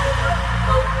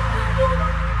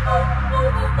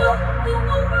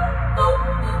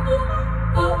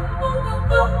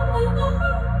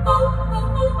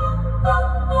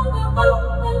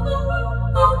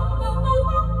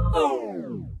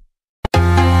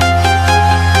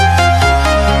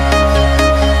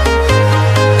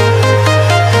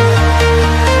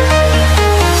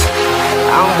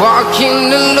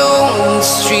 Walking alone, the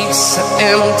streets are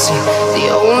empty. The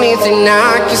only thing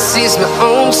I can see is my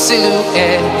own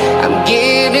silhouette. I'm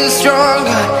getting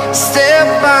stronger, step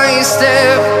by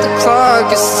step. The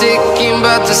clock is ticking,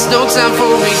 but there's no time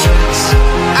for regrets.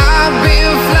 I've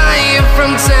been flying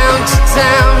from town to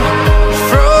town,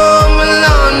 from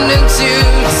London to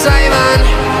Taiwan.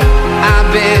 I've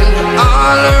been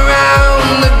all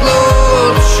around the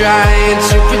globe, trying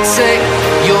to protect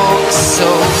your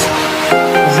soul.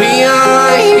 We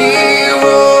are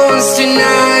heroes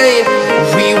tonight.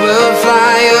 We will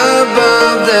fly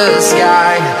above the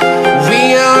sky.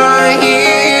 We are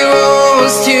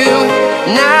heroes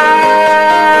tonight.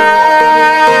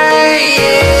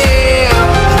 Yeah.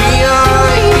 We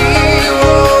are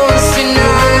heroes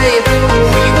tonight.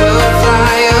 We will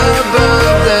fly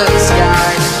above the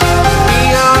sky. We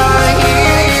are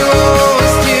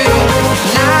heroes tonight.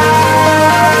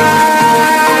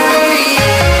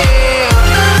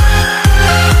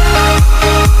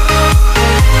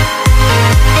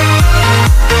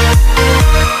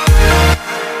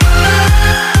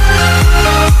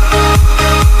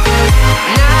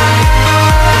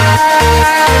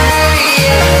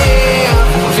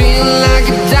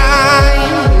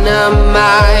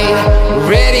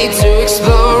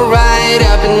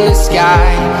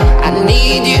 I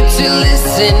need you to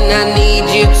listen, I need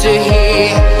you to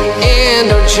hear, and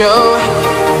don't show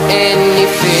any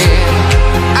fear.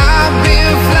 I've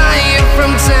been flying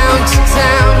from town to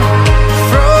town,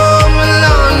 from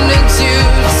London to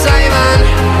Taiwan.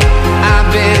 I've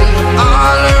been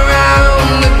all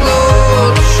around the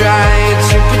globe, trying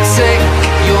to protect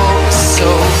your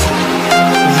soul.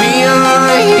 We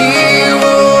are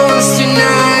heroes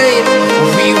tonight.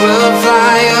 We will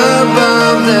fly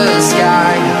above the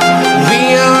sky. We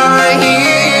are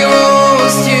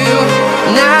heroes tonight.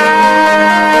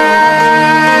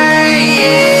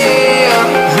 Yeah.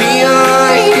 We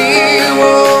are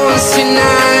heroes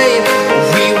tonight.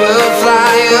 We will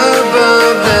fly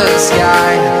above the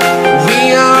sky. We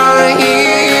are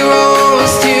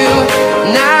heroes tonight.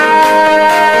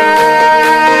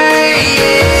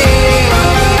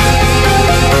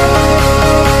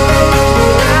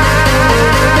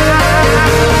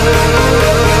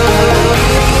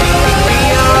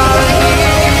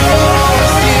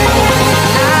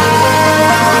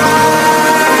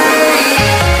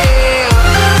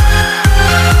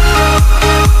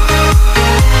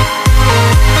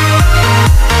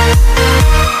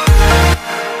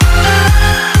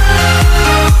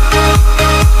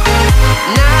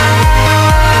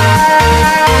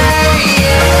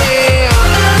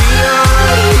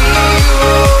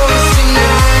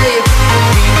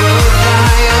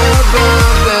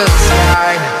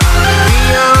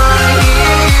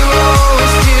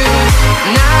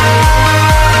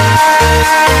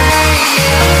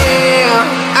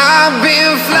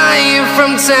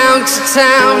 Town to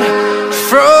town,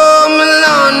 from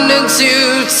London to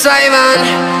Taiwan.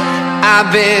 I've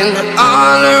been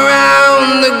all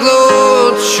around the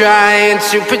globe, trying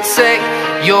to protect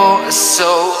your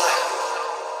soul.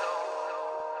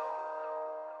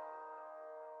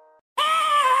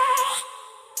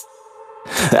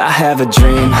 I have a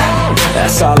dream,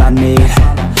 that's all I need.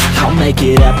 I'll make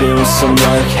it happen with some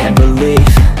work and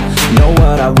belief. Know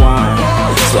what I want,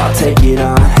 so I'll take it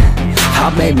on.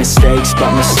 I've made mistakes,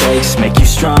 but mistakes make you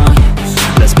strong.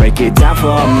 Let's break it down for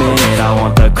a minute. I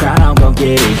want the crown, I'm gon'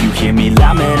 get it. You hear me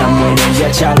loud, man, I'm winning.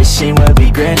 Yeah, Charlie Sheen will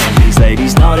be grinning. These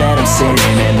ladies know that I'm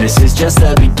sinning, and this is just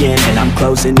the beginning. I'm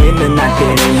closing in the ninth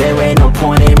inning. There ain't no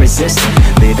point in resisting.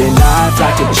 Living life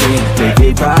like a dream, live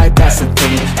it right, that's the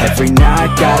thing. Every night,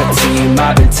 got a team,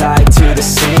 I've been tied to the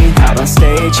scene. Out on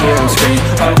stage, hear them scream,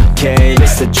 okay,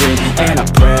 it's a dream. And I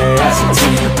pray as a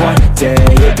team, one day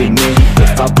it'll be me.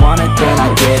 If I want it, then I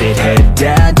get it. Head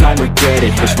down, don't regret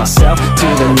it. Push myself to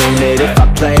the limit. If I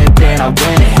play it, then I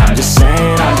win it. I'm just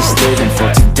saying, I'm just living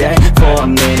for today, for a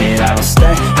minute. I don't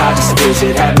stay, I just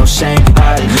visit, have no shame,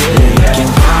 I admit it. They can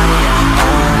count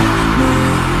on me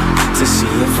to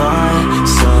see if I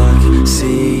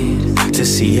succeed, to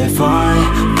see if I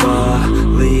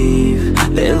believe.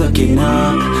 They're looking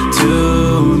up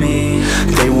to me.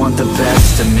 They want the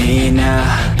best of me, me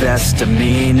now, best of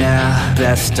me now,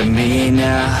 best of me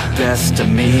now, best of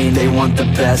me. They want the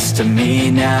best of me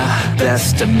now,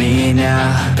 best of me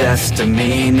now, best of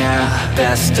me now,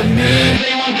 best of me.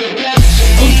 They want the best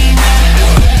of me now.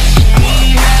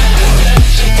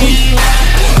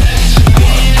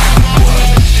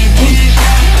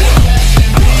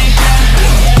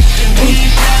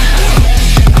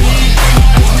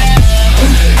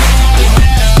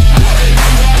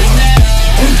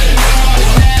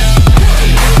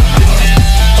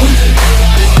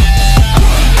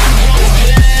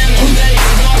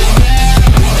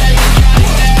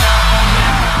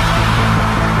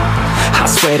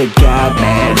 Swear to God,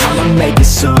 man, I'ma make it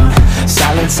soon.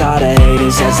 Silence all the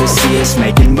haters as they see us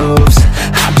making moves.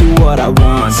 I do what I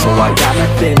want, so I got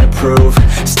nothing to prove.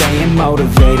 Staying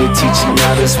motivated, teaching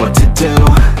others what to do.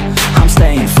 I'm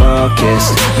staying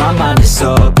focused, my mind is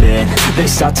open. They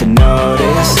start to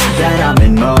notice that I'm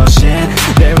in motion.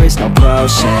 There is no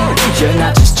potion, you're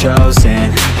not just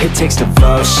chosen. It takes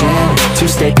devotion to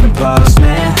stay composed,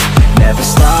 man. Never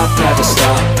stop,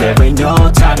 there ain't no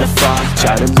time to fall.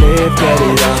 Try to live, get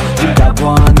it up, you got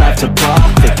one life to pop.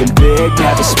 Thinking big,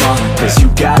 never small, cause you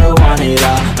gotta want it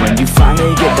all. When you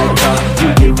finally get that call, you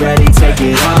get ready, take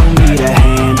it on. Need a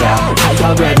handout, I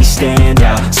already stand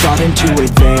out. Starting to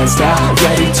advance now,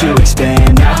 ready to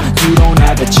expand now. You don't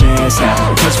have a chance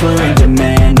now, cause we're in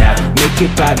demand now. Make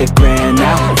it by the grand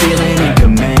now, feeling in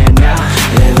command now.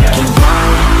 They're looking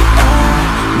right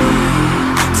at me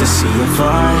to see if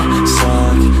I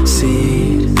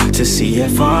succeed, to see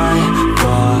if I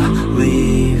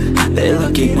believe. They're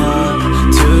looking up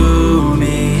to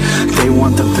me. They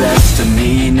want the best of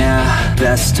me now,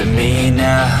 best of me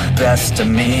now, best of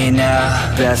me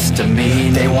now, best of me.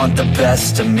 They want the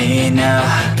best of me now,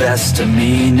 best of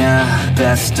me now,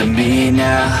 best of me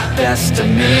now, best of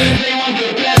me. They want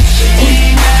the best of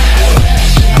me now.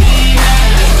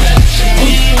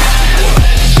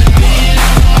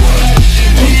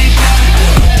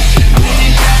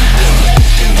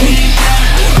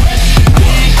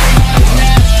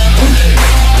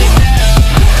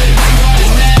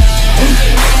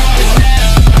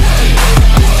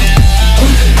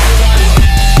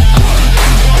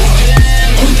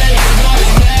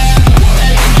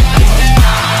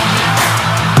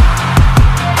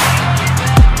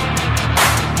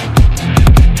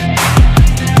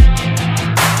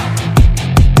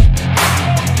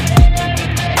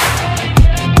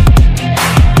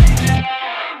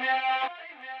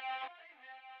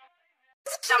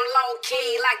 I'm low key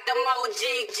like the I'm low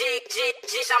key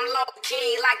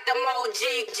like the I'm low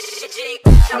key like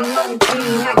the I'm low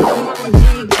key like the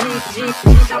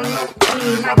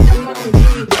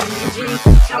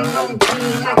I'm low key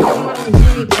like the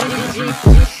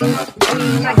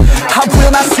I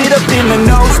will not sit up in the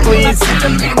nosebleeds.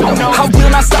 I will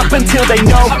not stop until they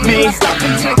know me.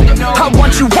 I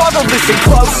want you all to listen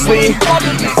closely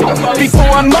before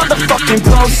I motherfucking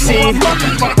proceed.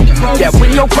 Yeah,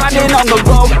 when you're grinding on the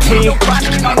low key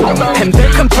and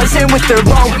they're complacent with their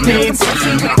low needs,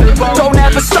 don't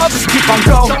ever stop, just keep on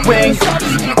going.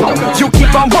 You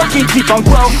keep on working, keep on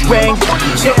growing.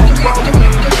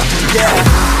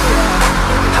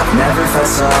 I've never felt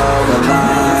so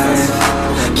alive.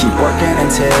 Keep working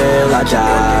until I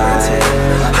die.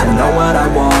 I know what I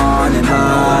want in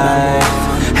life,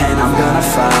 and I'm gonna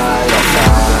fight, I'll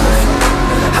fight.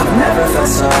 I've never felt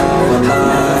so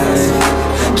alive.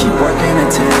 Keep working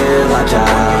until I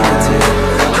die.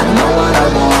 I know what I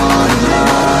want in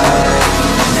life,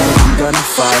 and I'm gonna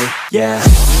fight, yeah.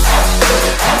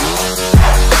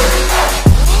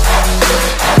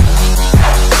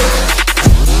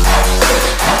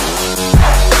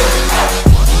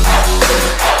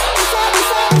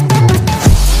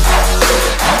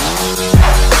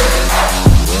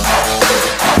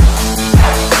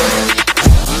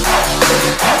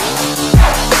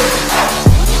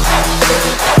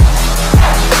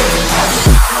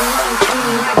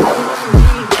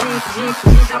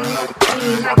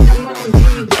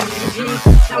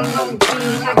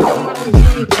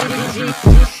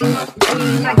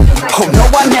 Oh no,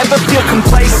 I never feel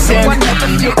complacent.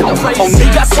 Only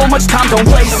got so much time, don't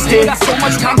waste it.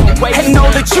 And know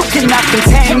that you cannot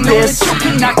contain this,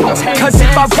 cause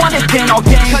if I want it, then I'll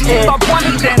gain it.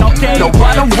 No,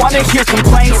 I don't wanna hear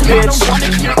complaints, bitch.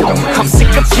 I'm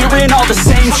sick of hearing all the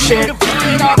same shit.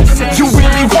 You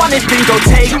really want it, then go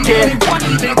take it.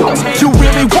 You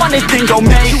really want it, then go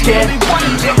make it.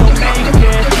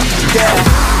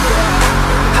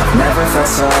 I've never felt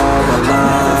so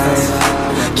alive.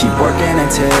 Keep working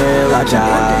until I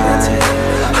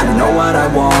die. I know what I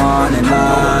want in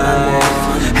life,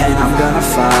 and I'm gonna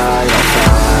fight, I'll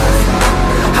fight.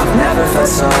 I've never felt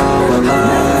so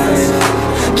alive.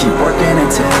 Keep working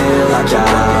until I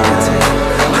die.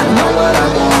 I know what I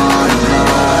want in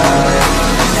life,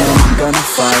 and I'm gonna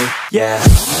fight, yeah.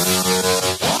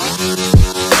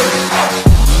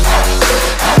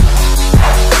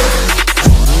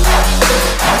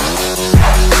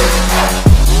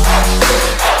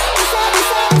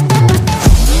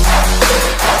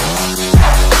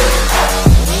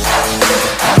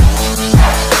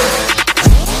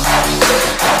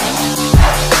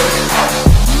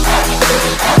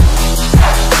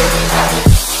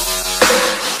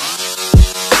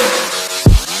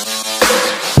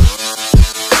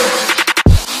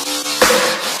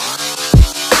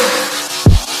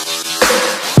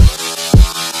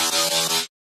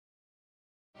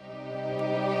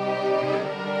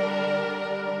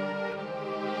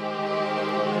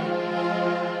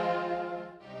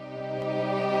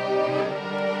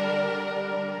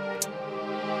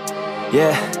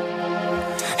 Yeah,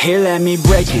 here let me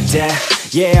break it down.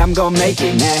 Yeah, I'm gonna make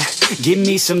it now. Give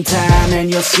me some time and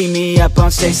you'll see me up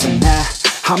on stage somehow.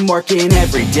 I'm working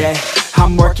every day,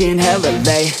 I'm working hella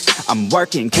late. I'm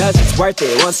working cause it's worth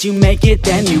it. Once you make it,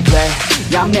 then you play.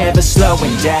 I'm never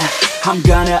slowing down, I'm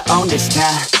gonna own this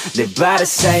town. Live by the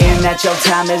saying that your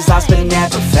time is lost but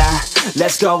never found.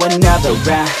 Let's go another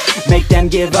round, make them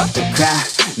give up the crown.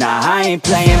 Nah, I ain't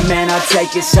playing, man, I'll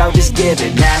take it, so just give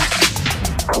it now.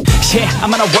 Yeah,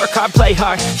 I'm gonna work hard, play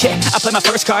hard. Yeah, I play my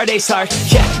first card, ace hard.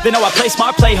 Yeah, they know I play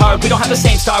smart, play hard. We don't have the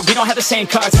same star, we don't have the same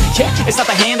cards. Yeah, it's not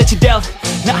the hand that you dealt.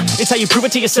 Nah, it's how you prove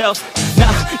it to yourself.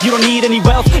 Nah, you don't need any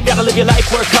wealth. Gotta live your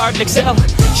life, work hard and excel.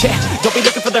 Yeah, don't be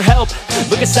looking for their help.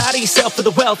 Look inside of yourself for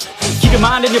the wealth. Keep your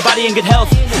mind and your body in good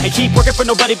health, and keep working for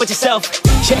nobody but yourself.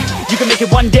 Yeah, you can make it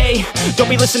one day.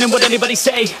 Don't be listening what anybody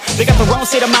say. They got the wrong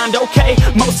state of mind, okay.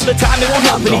 Most of the time it won't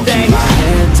help anything. Keep my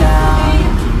head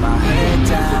down.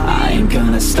 I ain't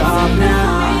gonna stop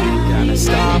now.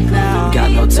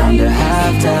 Got no time to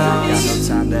have doubts.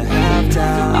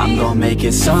 I'm gonna make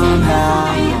it somehow.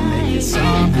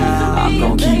 I'm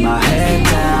gonna keep my head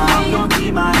down.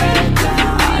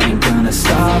 I ain't gonna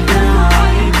stop now.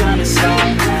 Got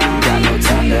no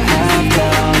time to have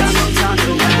doubts.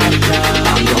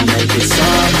 I'm gonna make it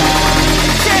somehow.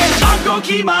 Yeah, I'm gonna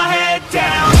keep my head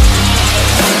down.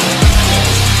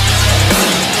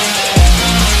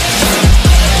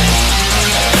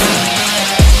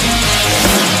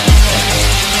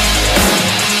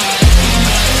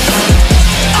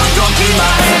 Keep my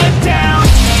head down.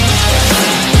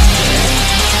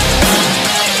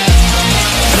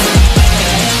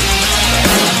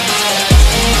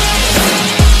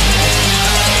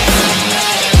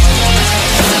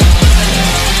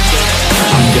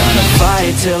 I'm gonna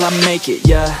fight till I make it,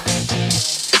 yeah.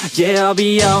 Yeah, I'll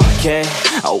be okay.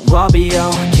 Oh, I'll be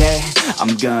okay.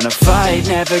 I'm gonna fight,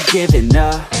 never giving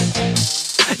up.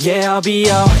 Yeah, I'll be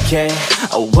okay.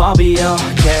 Oh, I'll be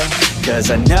okay.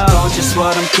 Cause I know just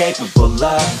what I'm capable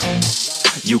of.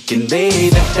 You can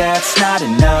leave if that's not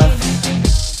enough.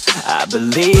 I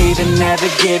believe in never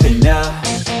giving up.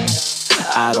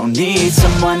 I don't need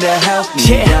someone to help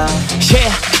me up.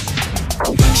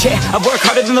 Yeah, I work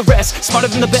harder than the rest, smarter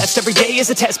than the best. Every day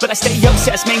is a test, but I stay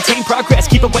obsessed. Maintain progress,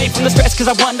 keep away from the stress, cause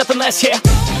I want nothing less, yeah.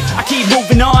 I keep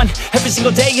moving on, every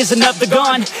single day is another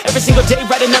gone. Every single day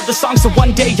write another song, so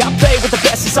one day I'll play with the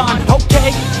best is on. Okay,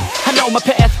 I know my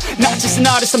path, not just an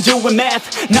artist, I'm doing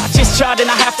math. Not just charting,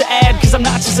 I have to add, cause I'm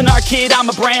not just an art kid, I'm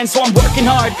a brand. So I'm working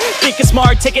hard, thinking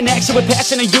smart, taking action with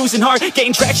passion and using heart.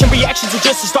 Gain traction, reactions are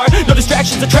just a start. No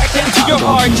distractions, attract them to your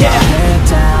heart, yeah.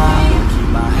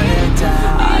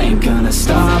 I ain't gonna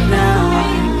stop now.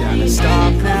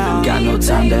 Got no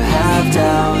time to have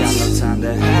doubts.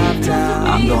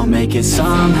 I'm gonna make it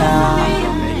somehow.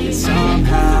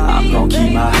 I'm gonna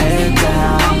keep my head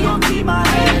down.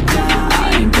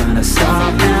 I ain't gonna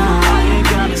stop now.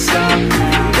 Got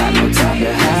no time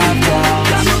to have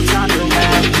doubts.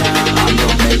 I'm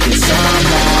gonna make it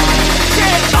somehow.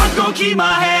 Yeah, I'm gonna keep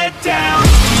my head down.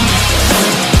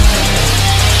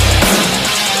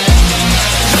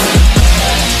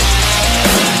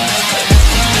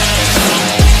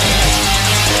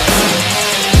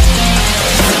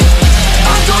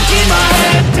 Keep my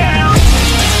head down.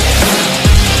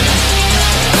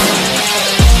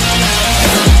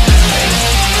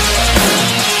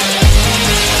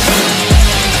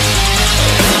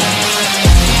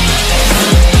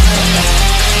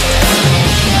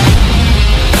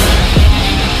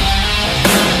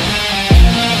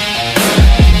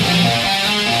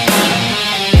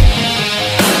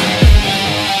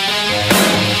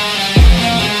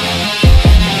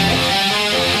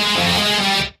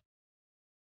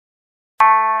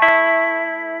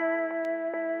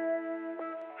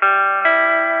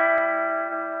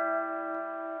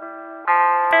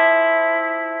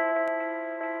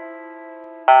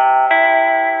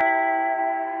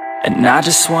 And I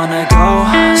just wanna go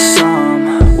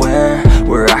somewhere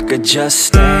where I could just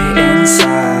stay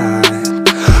inside,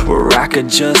 where I could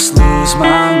just lose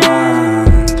my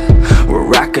mind,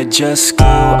 where I could just go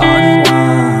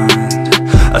unwind.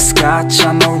 A scotch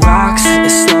on the rocks, it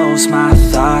slows my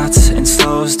thoughts and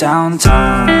slows down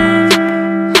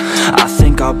time. I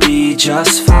think I'll be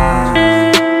just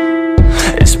fine.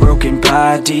 It's broken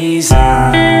by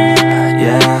design,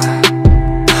 yeah.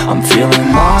 I'm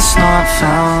feeling lost, not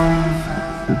found.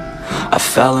 I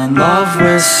fell in love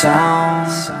with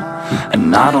sound,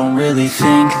 and I don't really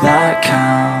think that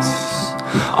counts.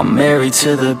 I'm married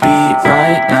to the beat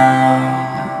right now.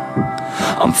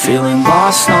 I'm feeling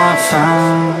lost, not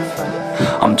found.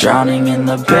 I'm drowning in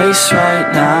the bass right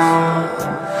now.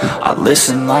 I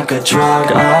listen like a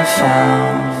drug I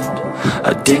found,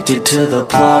 addicted to the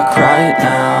plug right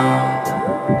now.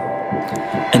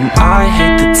 And I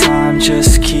hate the time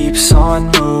just keeps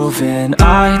on moving.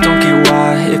 I don't get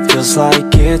why it feels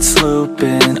like it's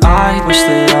looping. I wish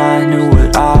that I knew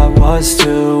what I was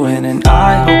doing, and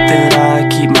I hope that I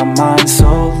keep my mind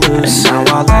so loose. And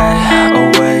now I lay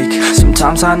awake.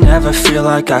 Sometimes I never feel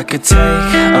like I could take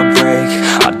a break.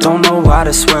 I don't know why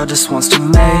this world just wants to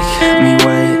make me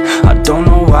wait. I don't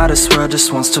know why this world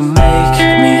just wants to make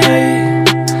me hate.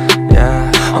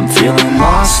 Yeah, I'm feeling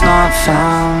lost, not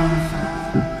found.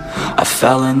 I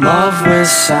fell in love with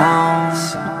sound,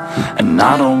 and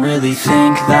I don't really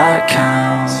think that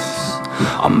counts.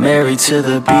 I'm married to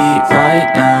the beat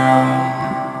right now.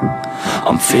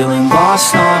 I'm feeling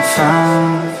lost, not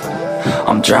found.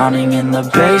 I'm drowning in the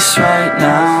bass right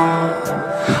now.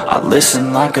 I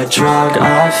listen like a drug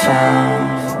I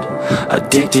found,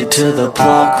 addicted to the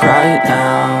plug right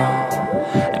now.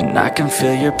 And I can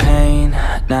feel your pain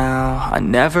now. I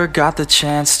never got the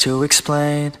chance to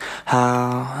explain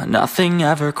how nothing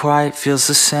ever quite feels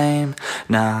the same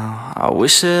now. I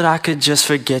wish that I could just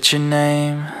forget your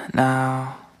name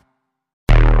now.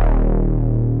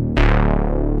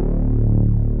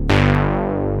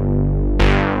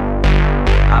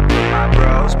 I put my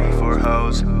bros before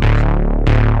hoes.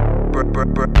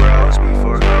 Bros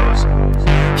before hoes.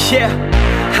 Yeah,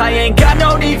 I ain't got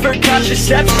no need for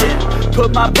contraception.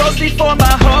 Put my bros before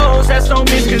my hoes, that's no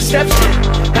misconception.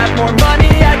 Have more money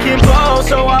I can blow,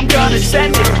 so I'm gonna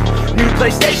send it. New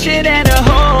PlayStation and a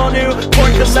whole new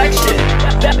porn collection.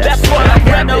 That's what I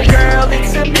got, no girl,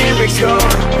 it's a miracle.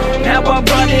 Now I'm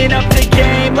running up the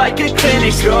game like a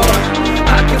clinical.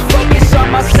 I can focus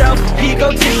on myself,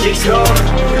 egotistical.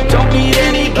 Don't need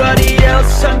anybody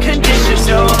else,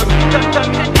 unconditional.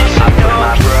 I put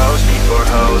my bros before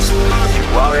hoes, you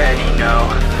already know.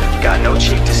 Got no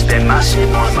cheek to spend my shit,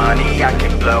 more money I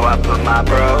can blow. I put my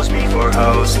bros before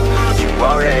hoes, you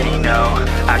already know.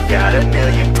 I got a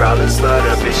million problems, but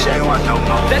a bitch ain't want no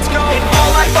more. Let's go! And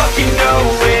all I fucking know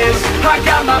is I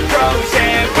got my bros,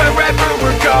 and wherever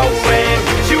we're going,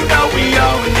 you know we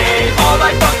own it. All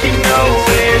I fucking know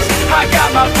is I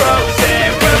got my bros,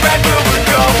 and wherever we're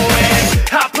going,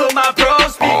 I put my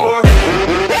bros before.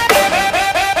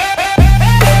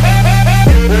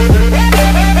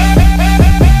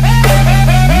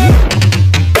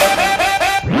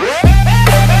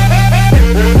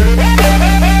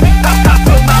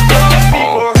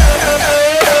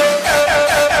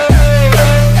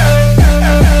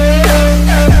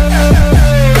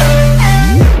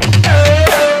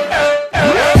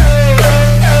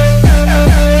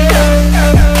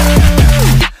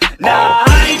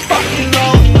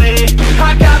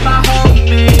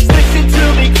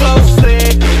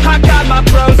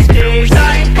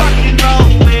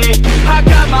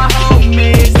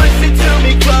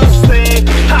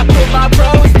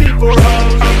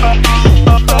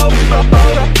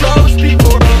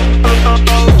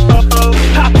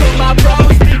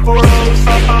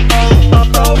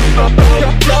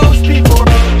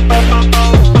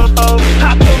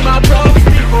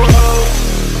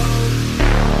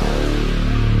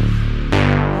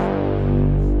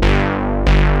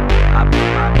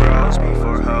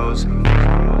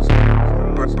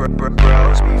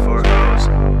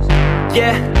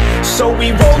 So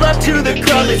we roll up to the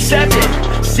club at 7.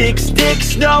 6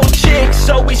 dicks, no chicks,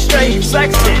 so we straight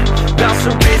flexing.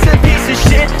 Bouncer is a piece of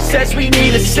shit, says we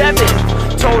need a 7.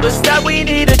 Told us that we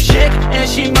need a chick, and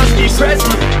she must be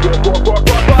present.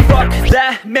 Fuck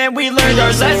that, man, we learned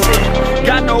our lesson.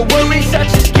 Got no worries such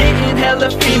as getting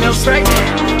hella females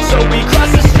pregnant. So we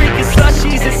cross the street and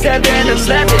slushies at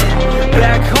 7-Eleven.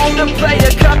 Back home to play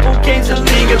a couple games of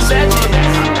League of Legends.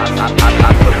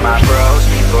 I put my bros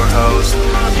before hoes,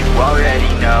 you already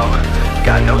know.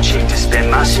 Got no cheek to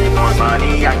spend my shit, more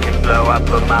money I can blow. I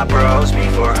put my bros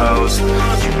before hoes.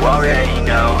 You already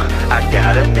know I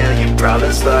got a million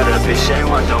problems, but a bitch ain't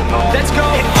one no more. Let's go!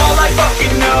 And all I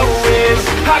fucking know is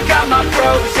I got my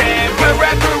pros, and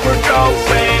wherever we're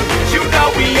going, you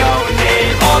know we own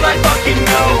it. All I fucking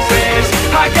know is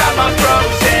I got my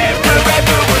pros, and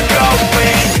wherever we're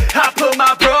going, I put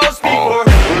my bros before.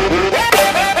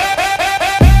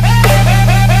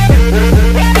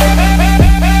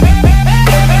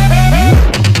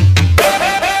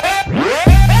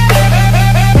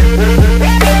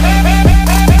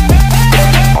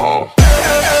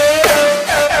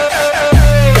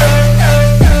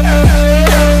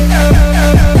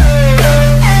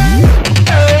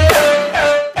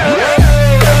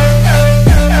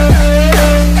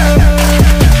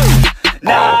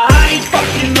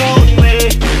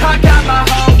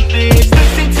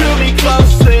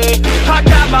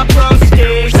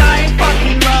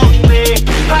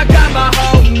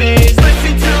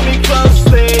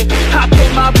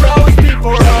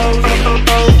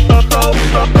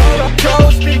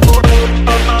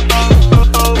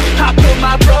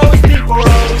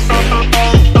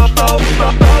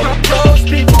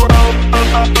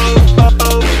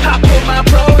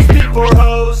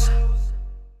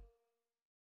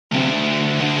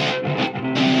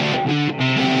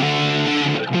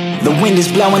 The wind is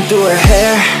blowing through her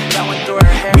hair.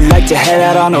 We like to head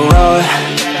out on the road,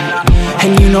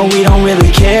 and you know we don't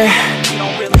really care,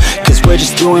 cause we're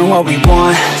just doing what we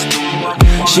want.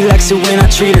 She likes it when I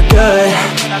treat her good.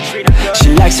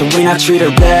 She likes it when I treat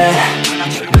her bad.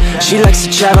 She likes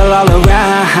to travel all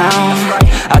around.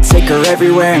 I take her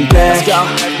everywhere and back. Yeah,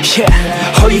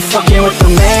 oh, you fucking with the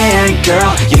man,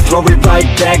 girl. You throw it right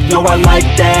back, no I like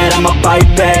that. I'ma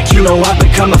bite back, you know I've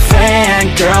become a fan,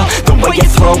 girl. The way you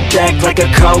throw back like a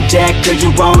Kodak, girl,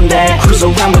 you own that. Cruise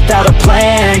around without a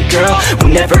plan, girl.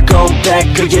 We'll never go back,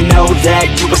 girl, you know that.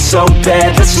 You were so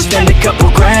bad, let's just spend a couple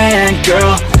grand,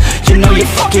 girl. You know you're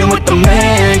fucking with the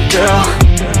man, girl.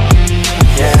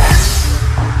 Yeah.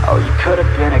 Oh, you could've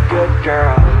been a good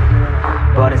girl,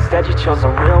 but instead you chose a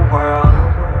real world.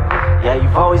 Yeah,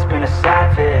 you've always been a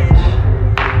savage.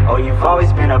 Oh, you've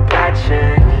always been a bad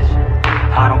chick.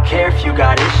 I don't care if you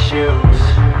got issues.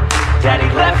 Daddy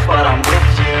left, but I'm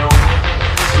with you.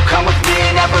 So come with me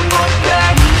and never look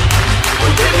back.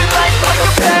 We're living life like a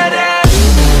badass.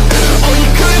 Oh, you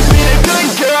could've been a good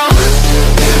girl,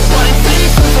 but instead you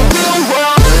chose a real world.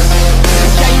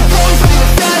 Yeah, you've always been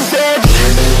a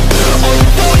savage. Oh,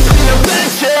 you've always been a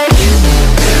bad chick.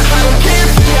 I don't care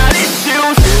if you got issues.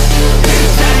 Daddy left, but I'm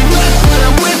with you.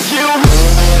 So come with me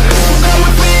and never look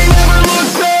back.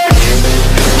 We're living life like a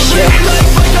badass.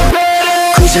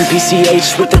 Cruising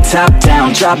PCH with the top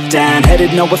down, drop down,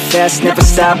 headed nowhere fast, never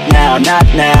stop now, not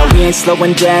now. We ain't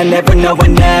slowing down, never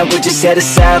knowing that. We're just headed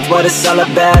south, what it's all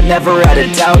about, never had a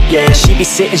doubt, yeah. She be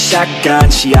sitting shotgun,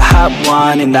 she a hot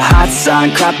one, in the hot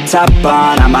sun, crop top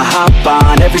on, I'ma hop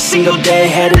on, every single day,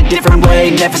 head a different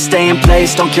way, never stay in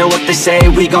place, don't care what they say,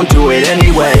 we gon' do it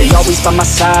anyway. Always by my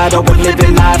side, oh we're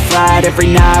living life right, every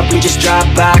night we just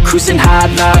drive by, cruising high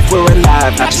life, we're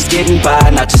alive, not just getting by,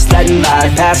 not just letting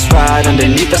life pass right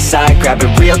underneath the side, grab it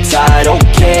real tight.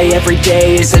 Okay, every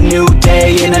day is a new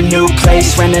day in a new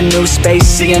place, rent a new space,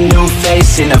 see a new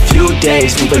face in a few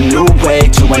days, move a new way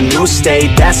to a new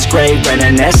state, that's great, rent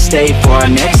an estate for our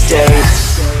next date.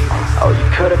 Oh, you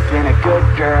could've been a good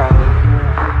girl,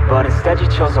 but instead you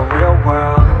chose a real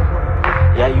world.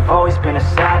 Yeah, you've always been a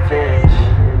savage.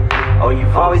 Oh,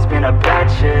 you've always been a bad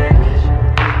chick.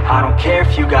 I don't care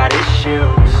if you got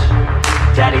issues.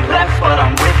 Daddy left, but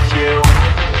I'm with you.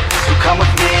 So come with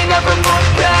me and never look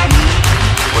back.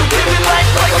 We're living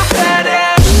life like a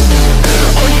badass.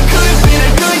 Oh, you could've been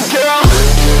a good girl,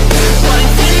 but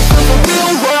instead you chose a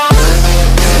real world.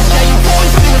 Yeah, you've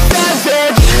always been a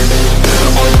savage.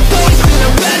 Oh, you've always been a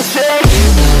bad chick. I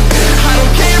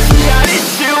don't care if you got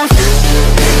issues.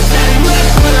 Daddy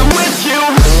left, but I'm with you. So come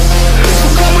with me and never look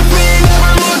back.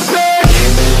 We're living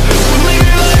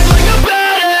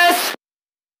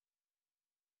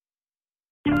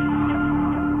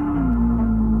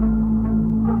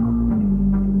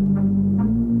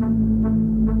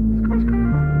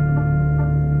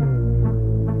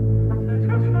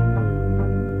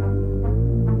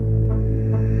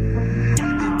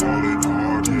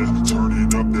life like a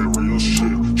badass.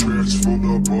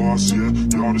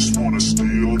 Y'all just wanna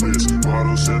steal this.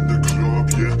 Bottles at the club,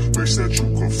 yeah. Makes that you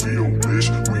can feel, bitch.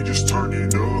 We just turn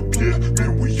it up, yeah.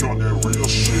 Man, we on that real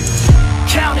shit.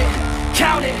 Count it,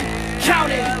 count it,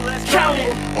 count it, count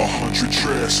it. 100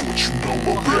 tracks, what you know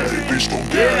about it, bitch, don't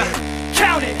get it.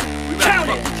 Count it, count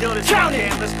it, count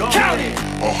it, count it.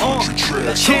 100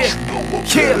 tracks, you know what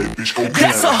bad bitch gon'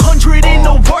 That's count 100 in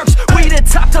the works. We the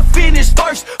top to finish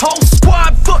first. Whole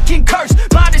squad fucking cursed.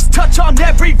 Midas touch on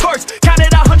every verse.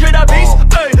 Counted 100 a beats,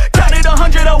 ayy. Counted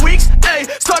 100 a weeks, ayy.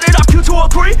 Started off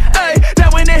Q203, ayy.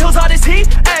 Now in the hills all this heat,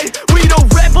 ayy. We the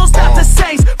rebels, not the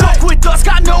saints. Fuck with us,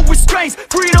 got no restraints.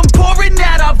 Freedom pouring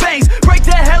out our veins. Break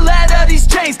the hell out of these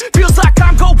chains. Feels like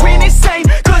I'm going insane,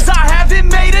 cause I haven't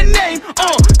made a name.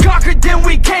 Conquered then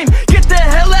we came. Get the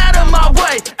hell out of my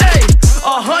way, ayy.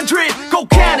 100, go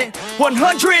count it.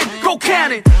 100, go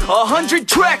count it. 100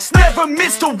 tracks, never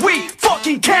missed a week.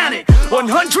 Fucking count it.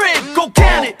 100, go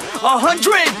count it.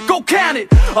 100, go count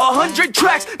it. 100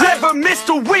 tracks, never missed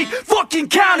a week. Fucking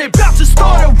count it. About to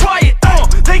start a riot.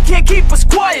 They can't keep us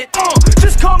quiet.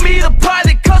 Just call me the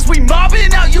pilot, cause we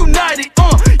mobbing out united.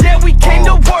 Yeah, we came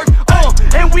to work.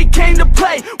 And we came to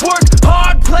play. Work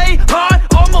hard, play hard,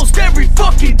 almost every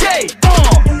fucking day.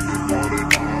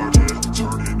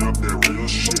 Turning up that real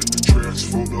shit. Tracks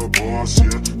for the boss,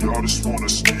 yeah. Y'all just wanna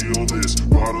steal this.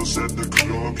 Bottles at the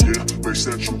club, yeah. Bass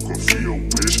that you can feel,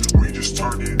 bitch. We just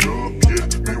turn it up, yeah.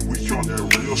 Man, we on that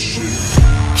real shit.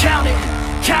 Count it,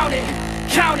 count it,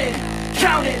 count it,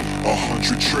 count it.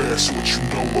 100 tracks, what you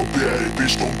know about it,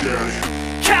 bitch gon' get it.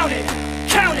 Count it,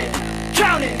 count it,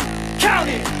 count it, count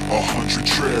it. 100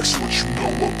 tracks, what you know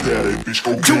about it, bitch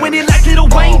gon' get it. Doing it like Lil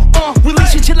Wayne,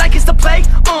 releasing shit like it's the play,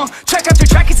 track after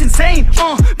track, it's insane,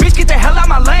 bitch get the hell out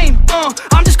my lane,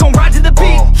 I'm just gon' ride to the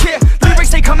beat, yeah, lyrics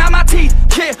they come out my teeth,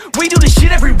 yeah, we do this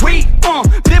shit every week,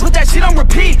 then put that shit on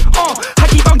repeat, I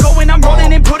keep on going, I'm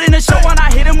rolling and putting a show on, I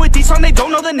hit them with these songs, they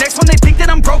don't know the next one, they think that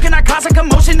I'm broken, I cause a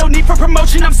commotion, no need for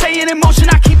promotion, I'm staying in motion,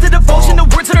 I keep the devotion, the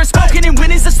words that are spoken, and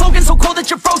when is the slogan so cold that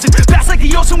you're frozen, fast like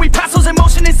the ocean, we pass those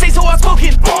emotions and stay so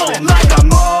outspoken, like I'm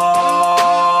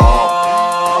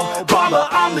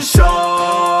Obama on the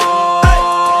show,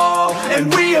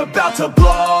 and we about to blow,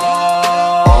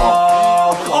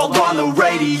 all on the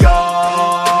radio.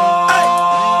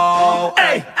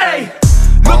 Hey, hey,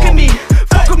 look at me,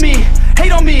 fuck with me,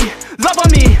 hate on me, love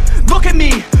on me. Look at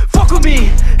me, fuck with me,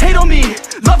 hate on me,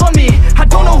 love on me. I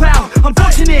don't know how I'm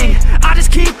functioning, I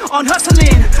just keep on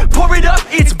hustling. Pour it up,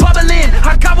 it's bubbling.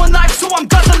 I got one life, so I'm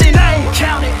guzzling. Hey,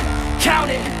 count it, count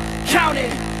it, count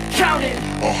it, count it.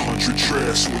 100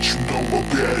 tracks, what you know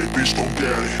about it, bitch gon'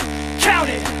 get it. Count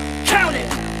it, count it,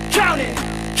 count it,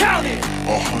 count it.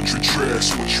 100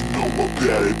 tracks, what you know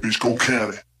about it, bitch gon'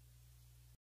 count it.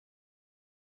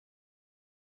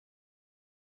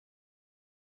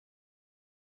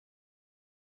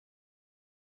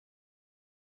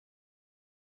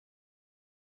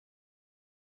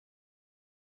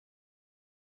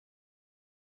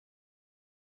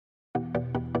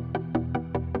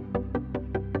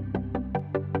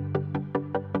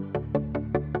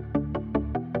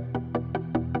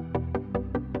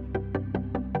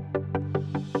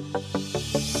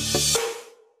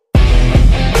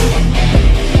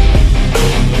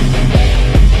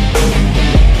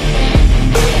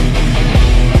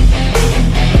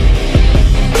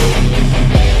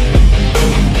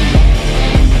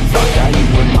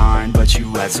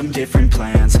 Some different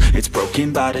plans, it's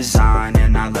broken by design,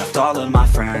 and I left all of my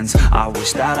friends. I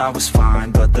wish that I was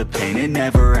fine, but the pain, it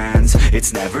never ends.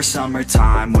 It's never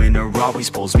summertime, winter always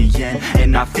pulls me in,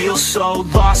 and I feel so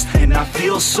lost, and I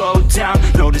feel so down.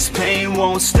 No, this pain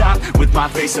won't stop, with my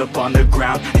face up on the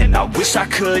ground, and I wish I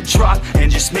could drop,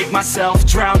 and just make myself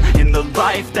drown, in the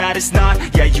life that is not.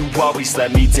 Yeah, you always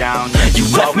let me down, you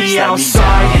left me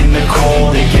outside in the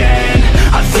cold again.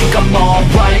 I think I'm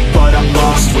alright, but I'm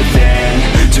lost within.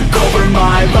 Took over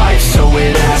my life, so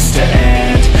it has to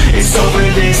end. It's over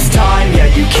this time, yeah,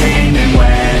 you came and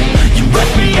went. You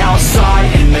left me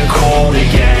outside in the cold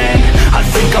again. I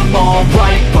think I'm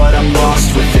alright, but I'm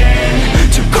lost within.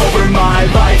 Took over my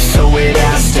life, so it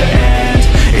has to end.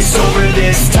 It's over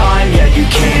this time, yeah, you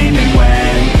came and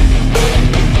went.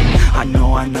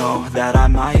 I know that I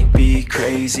might be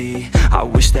crazy. I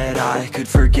wish that I could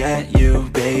forget you,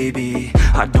 baby.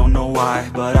 I don't know why,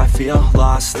 but I feel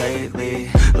lost lately.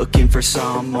 Looking for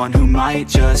someone who might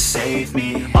just save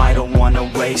me. I don't wanna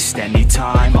waste any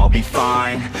time, I'll be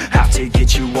fine. Have to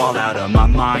get you all out of my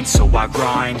mind, so I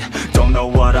grind. Don't know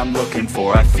what I'm looking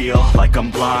for, I feel like I'm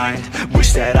blind.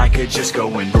 Wish that I could just go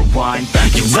and rewind.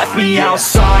 You left me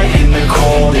outside in the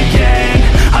cold again.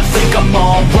 I think I'm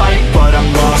alright, but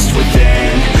I'm lost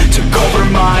within. Took over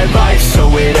my life,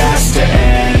 so it has to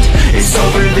end. It's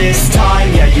over this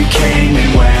time, yeah, you came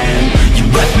and went. You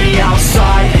left me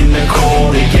outside in the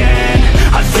cold again.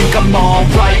 I think I'm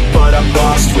alright, but I'm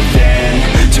lost within.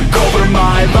 Took over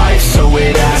my life, so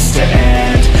it has to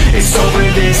end. It's over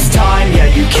this time,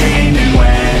 yeah, you came and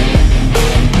went.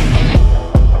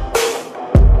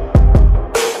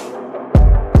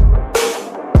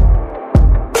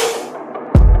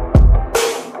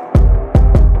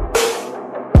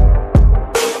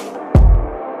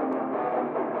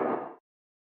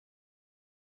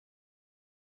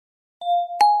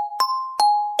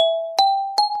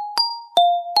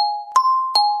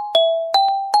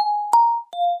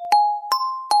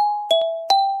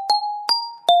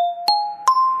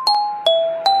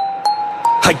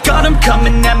 I got them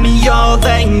coming at me all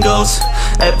angles.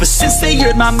 Ever since they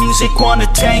heard my music, wanna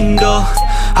tangle.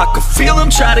 I can feel them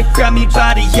try to grab me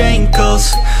by the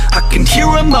ankles. I can hear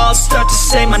them all start to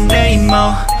say my name,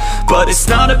 oh. But it's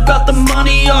not about the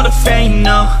money or the fame,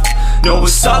 no. No,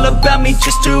 it's all about me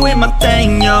just doing my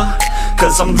thing, yo.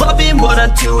 Cause I'm loving what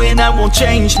I do and I won't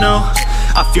change, no.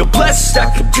 I feel blessed, I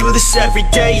could do this every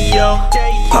day, yo.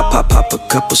 Pop a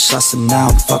couple shots and now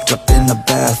I'm fucked up in the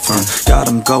bathroom. Got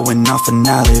them going off and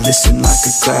now they listen like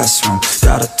a classroom.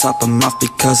 Gotta top them off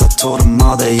because I told them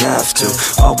all they have to.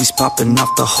 Always popping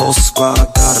off the whole squad,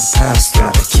 gotta pass.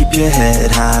 Gotta keep your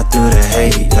head high through the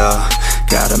hate, yo.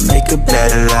 Gotta make a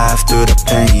better life through the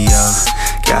pain, yo.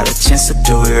 Got a chance to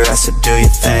do it right, so do your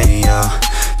thing, yo.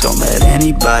 Don't let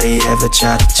anybody ever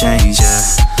try to change, yeah.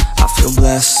 I feel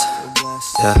blessed,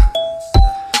 yeah.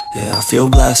 Yeah, I feel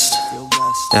blessed,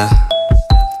 yeah.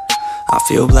 I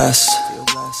feel blessed,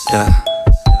 yeah.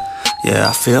 Yeah,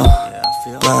 I feel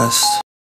blessed.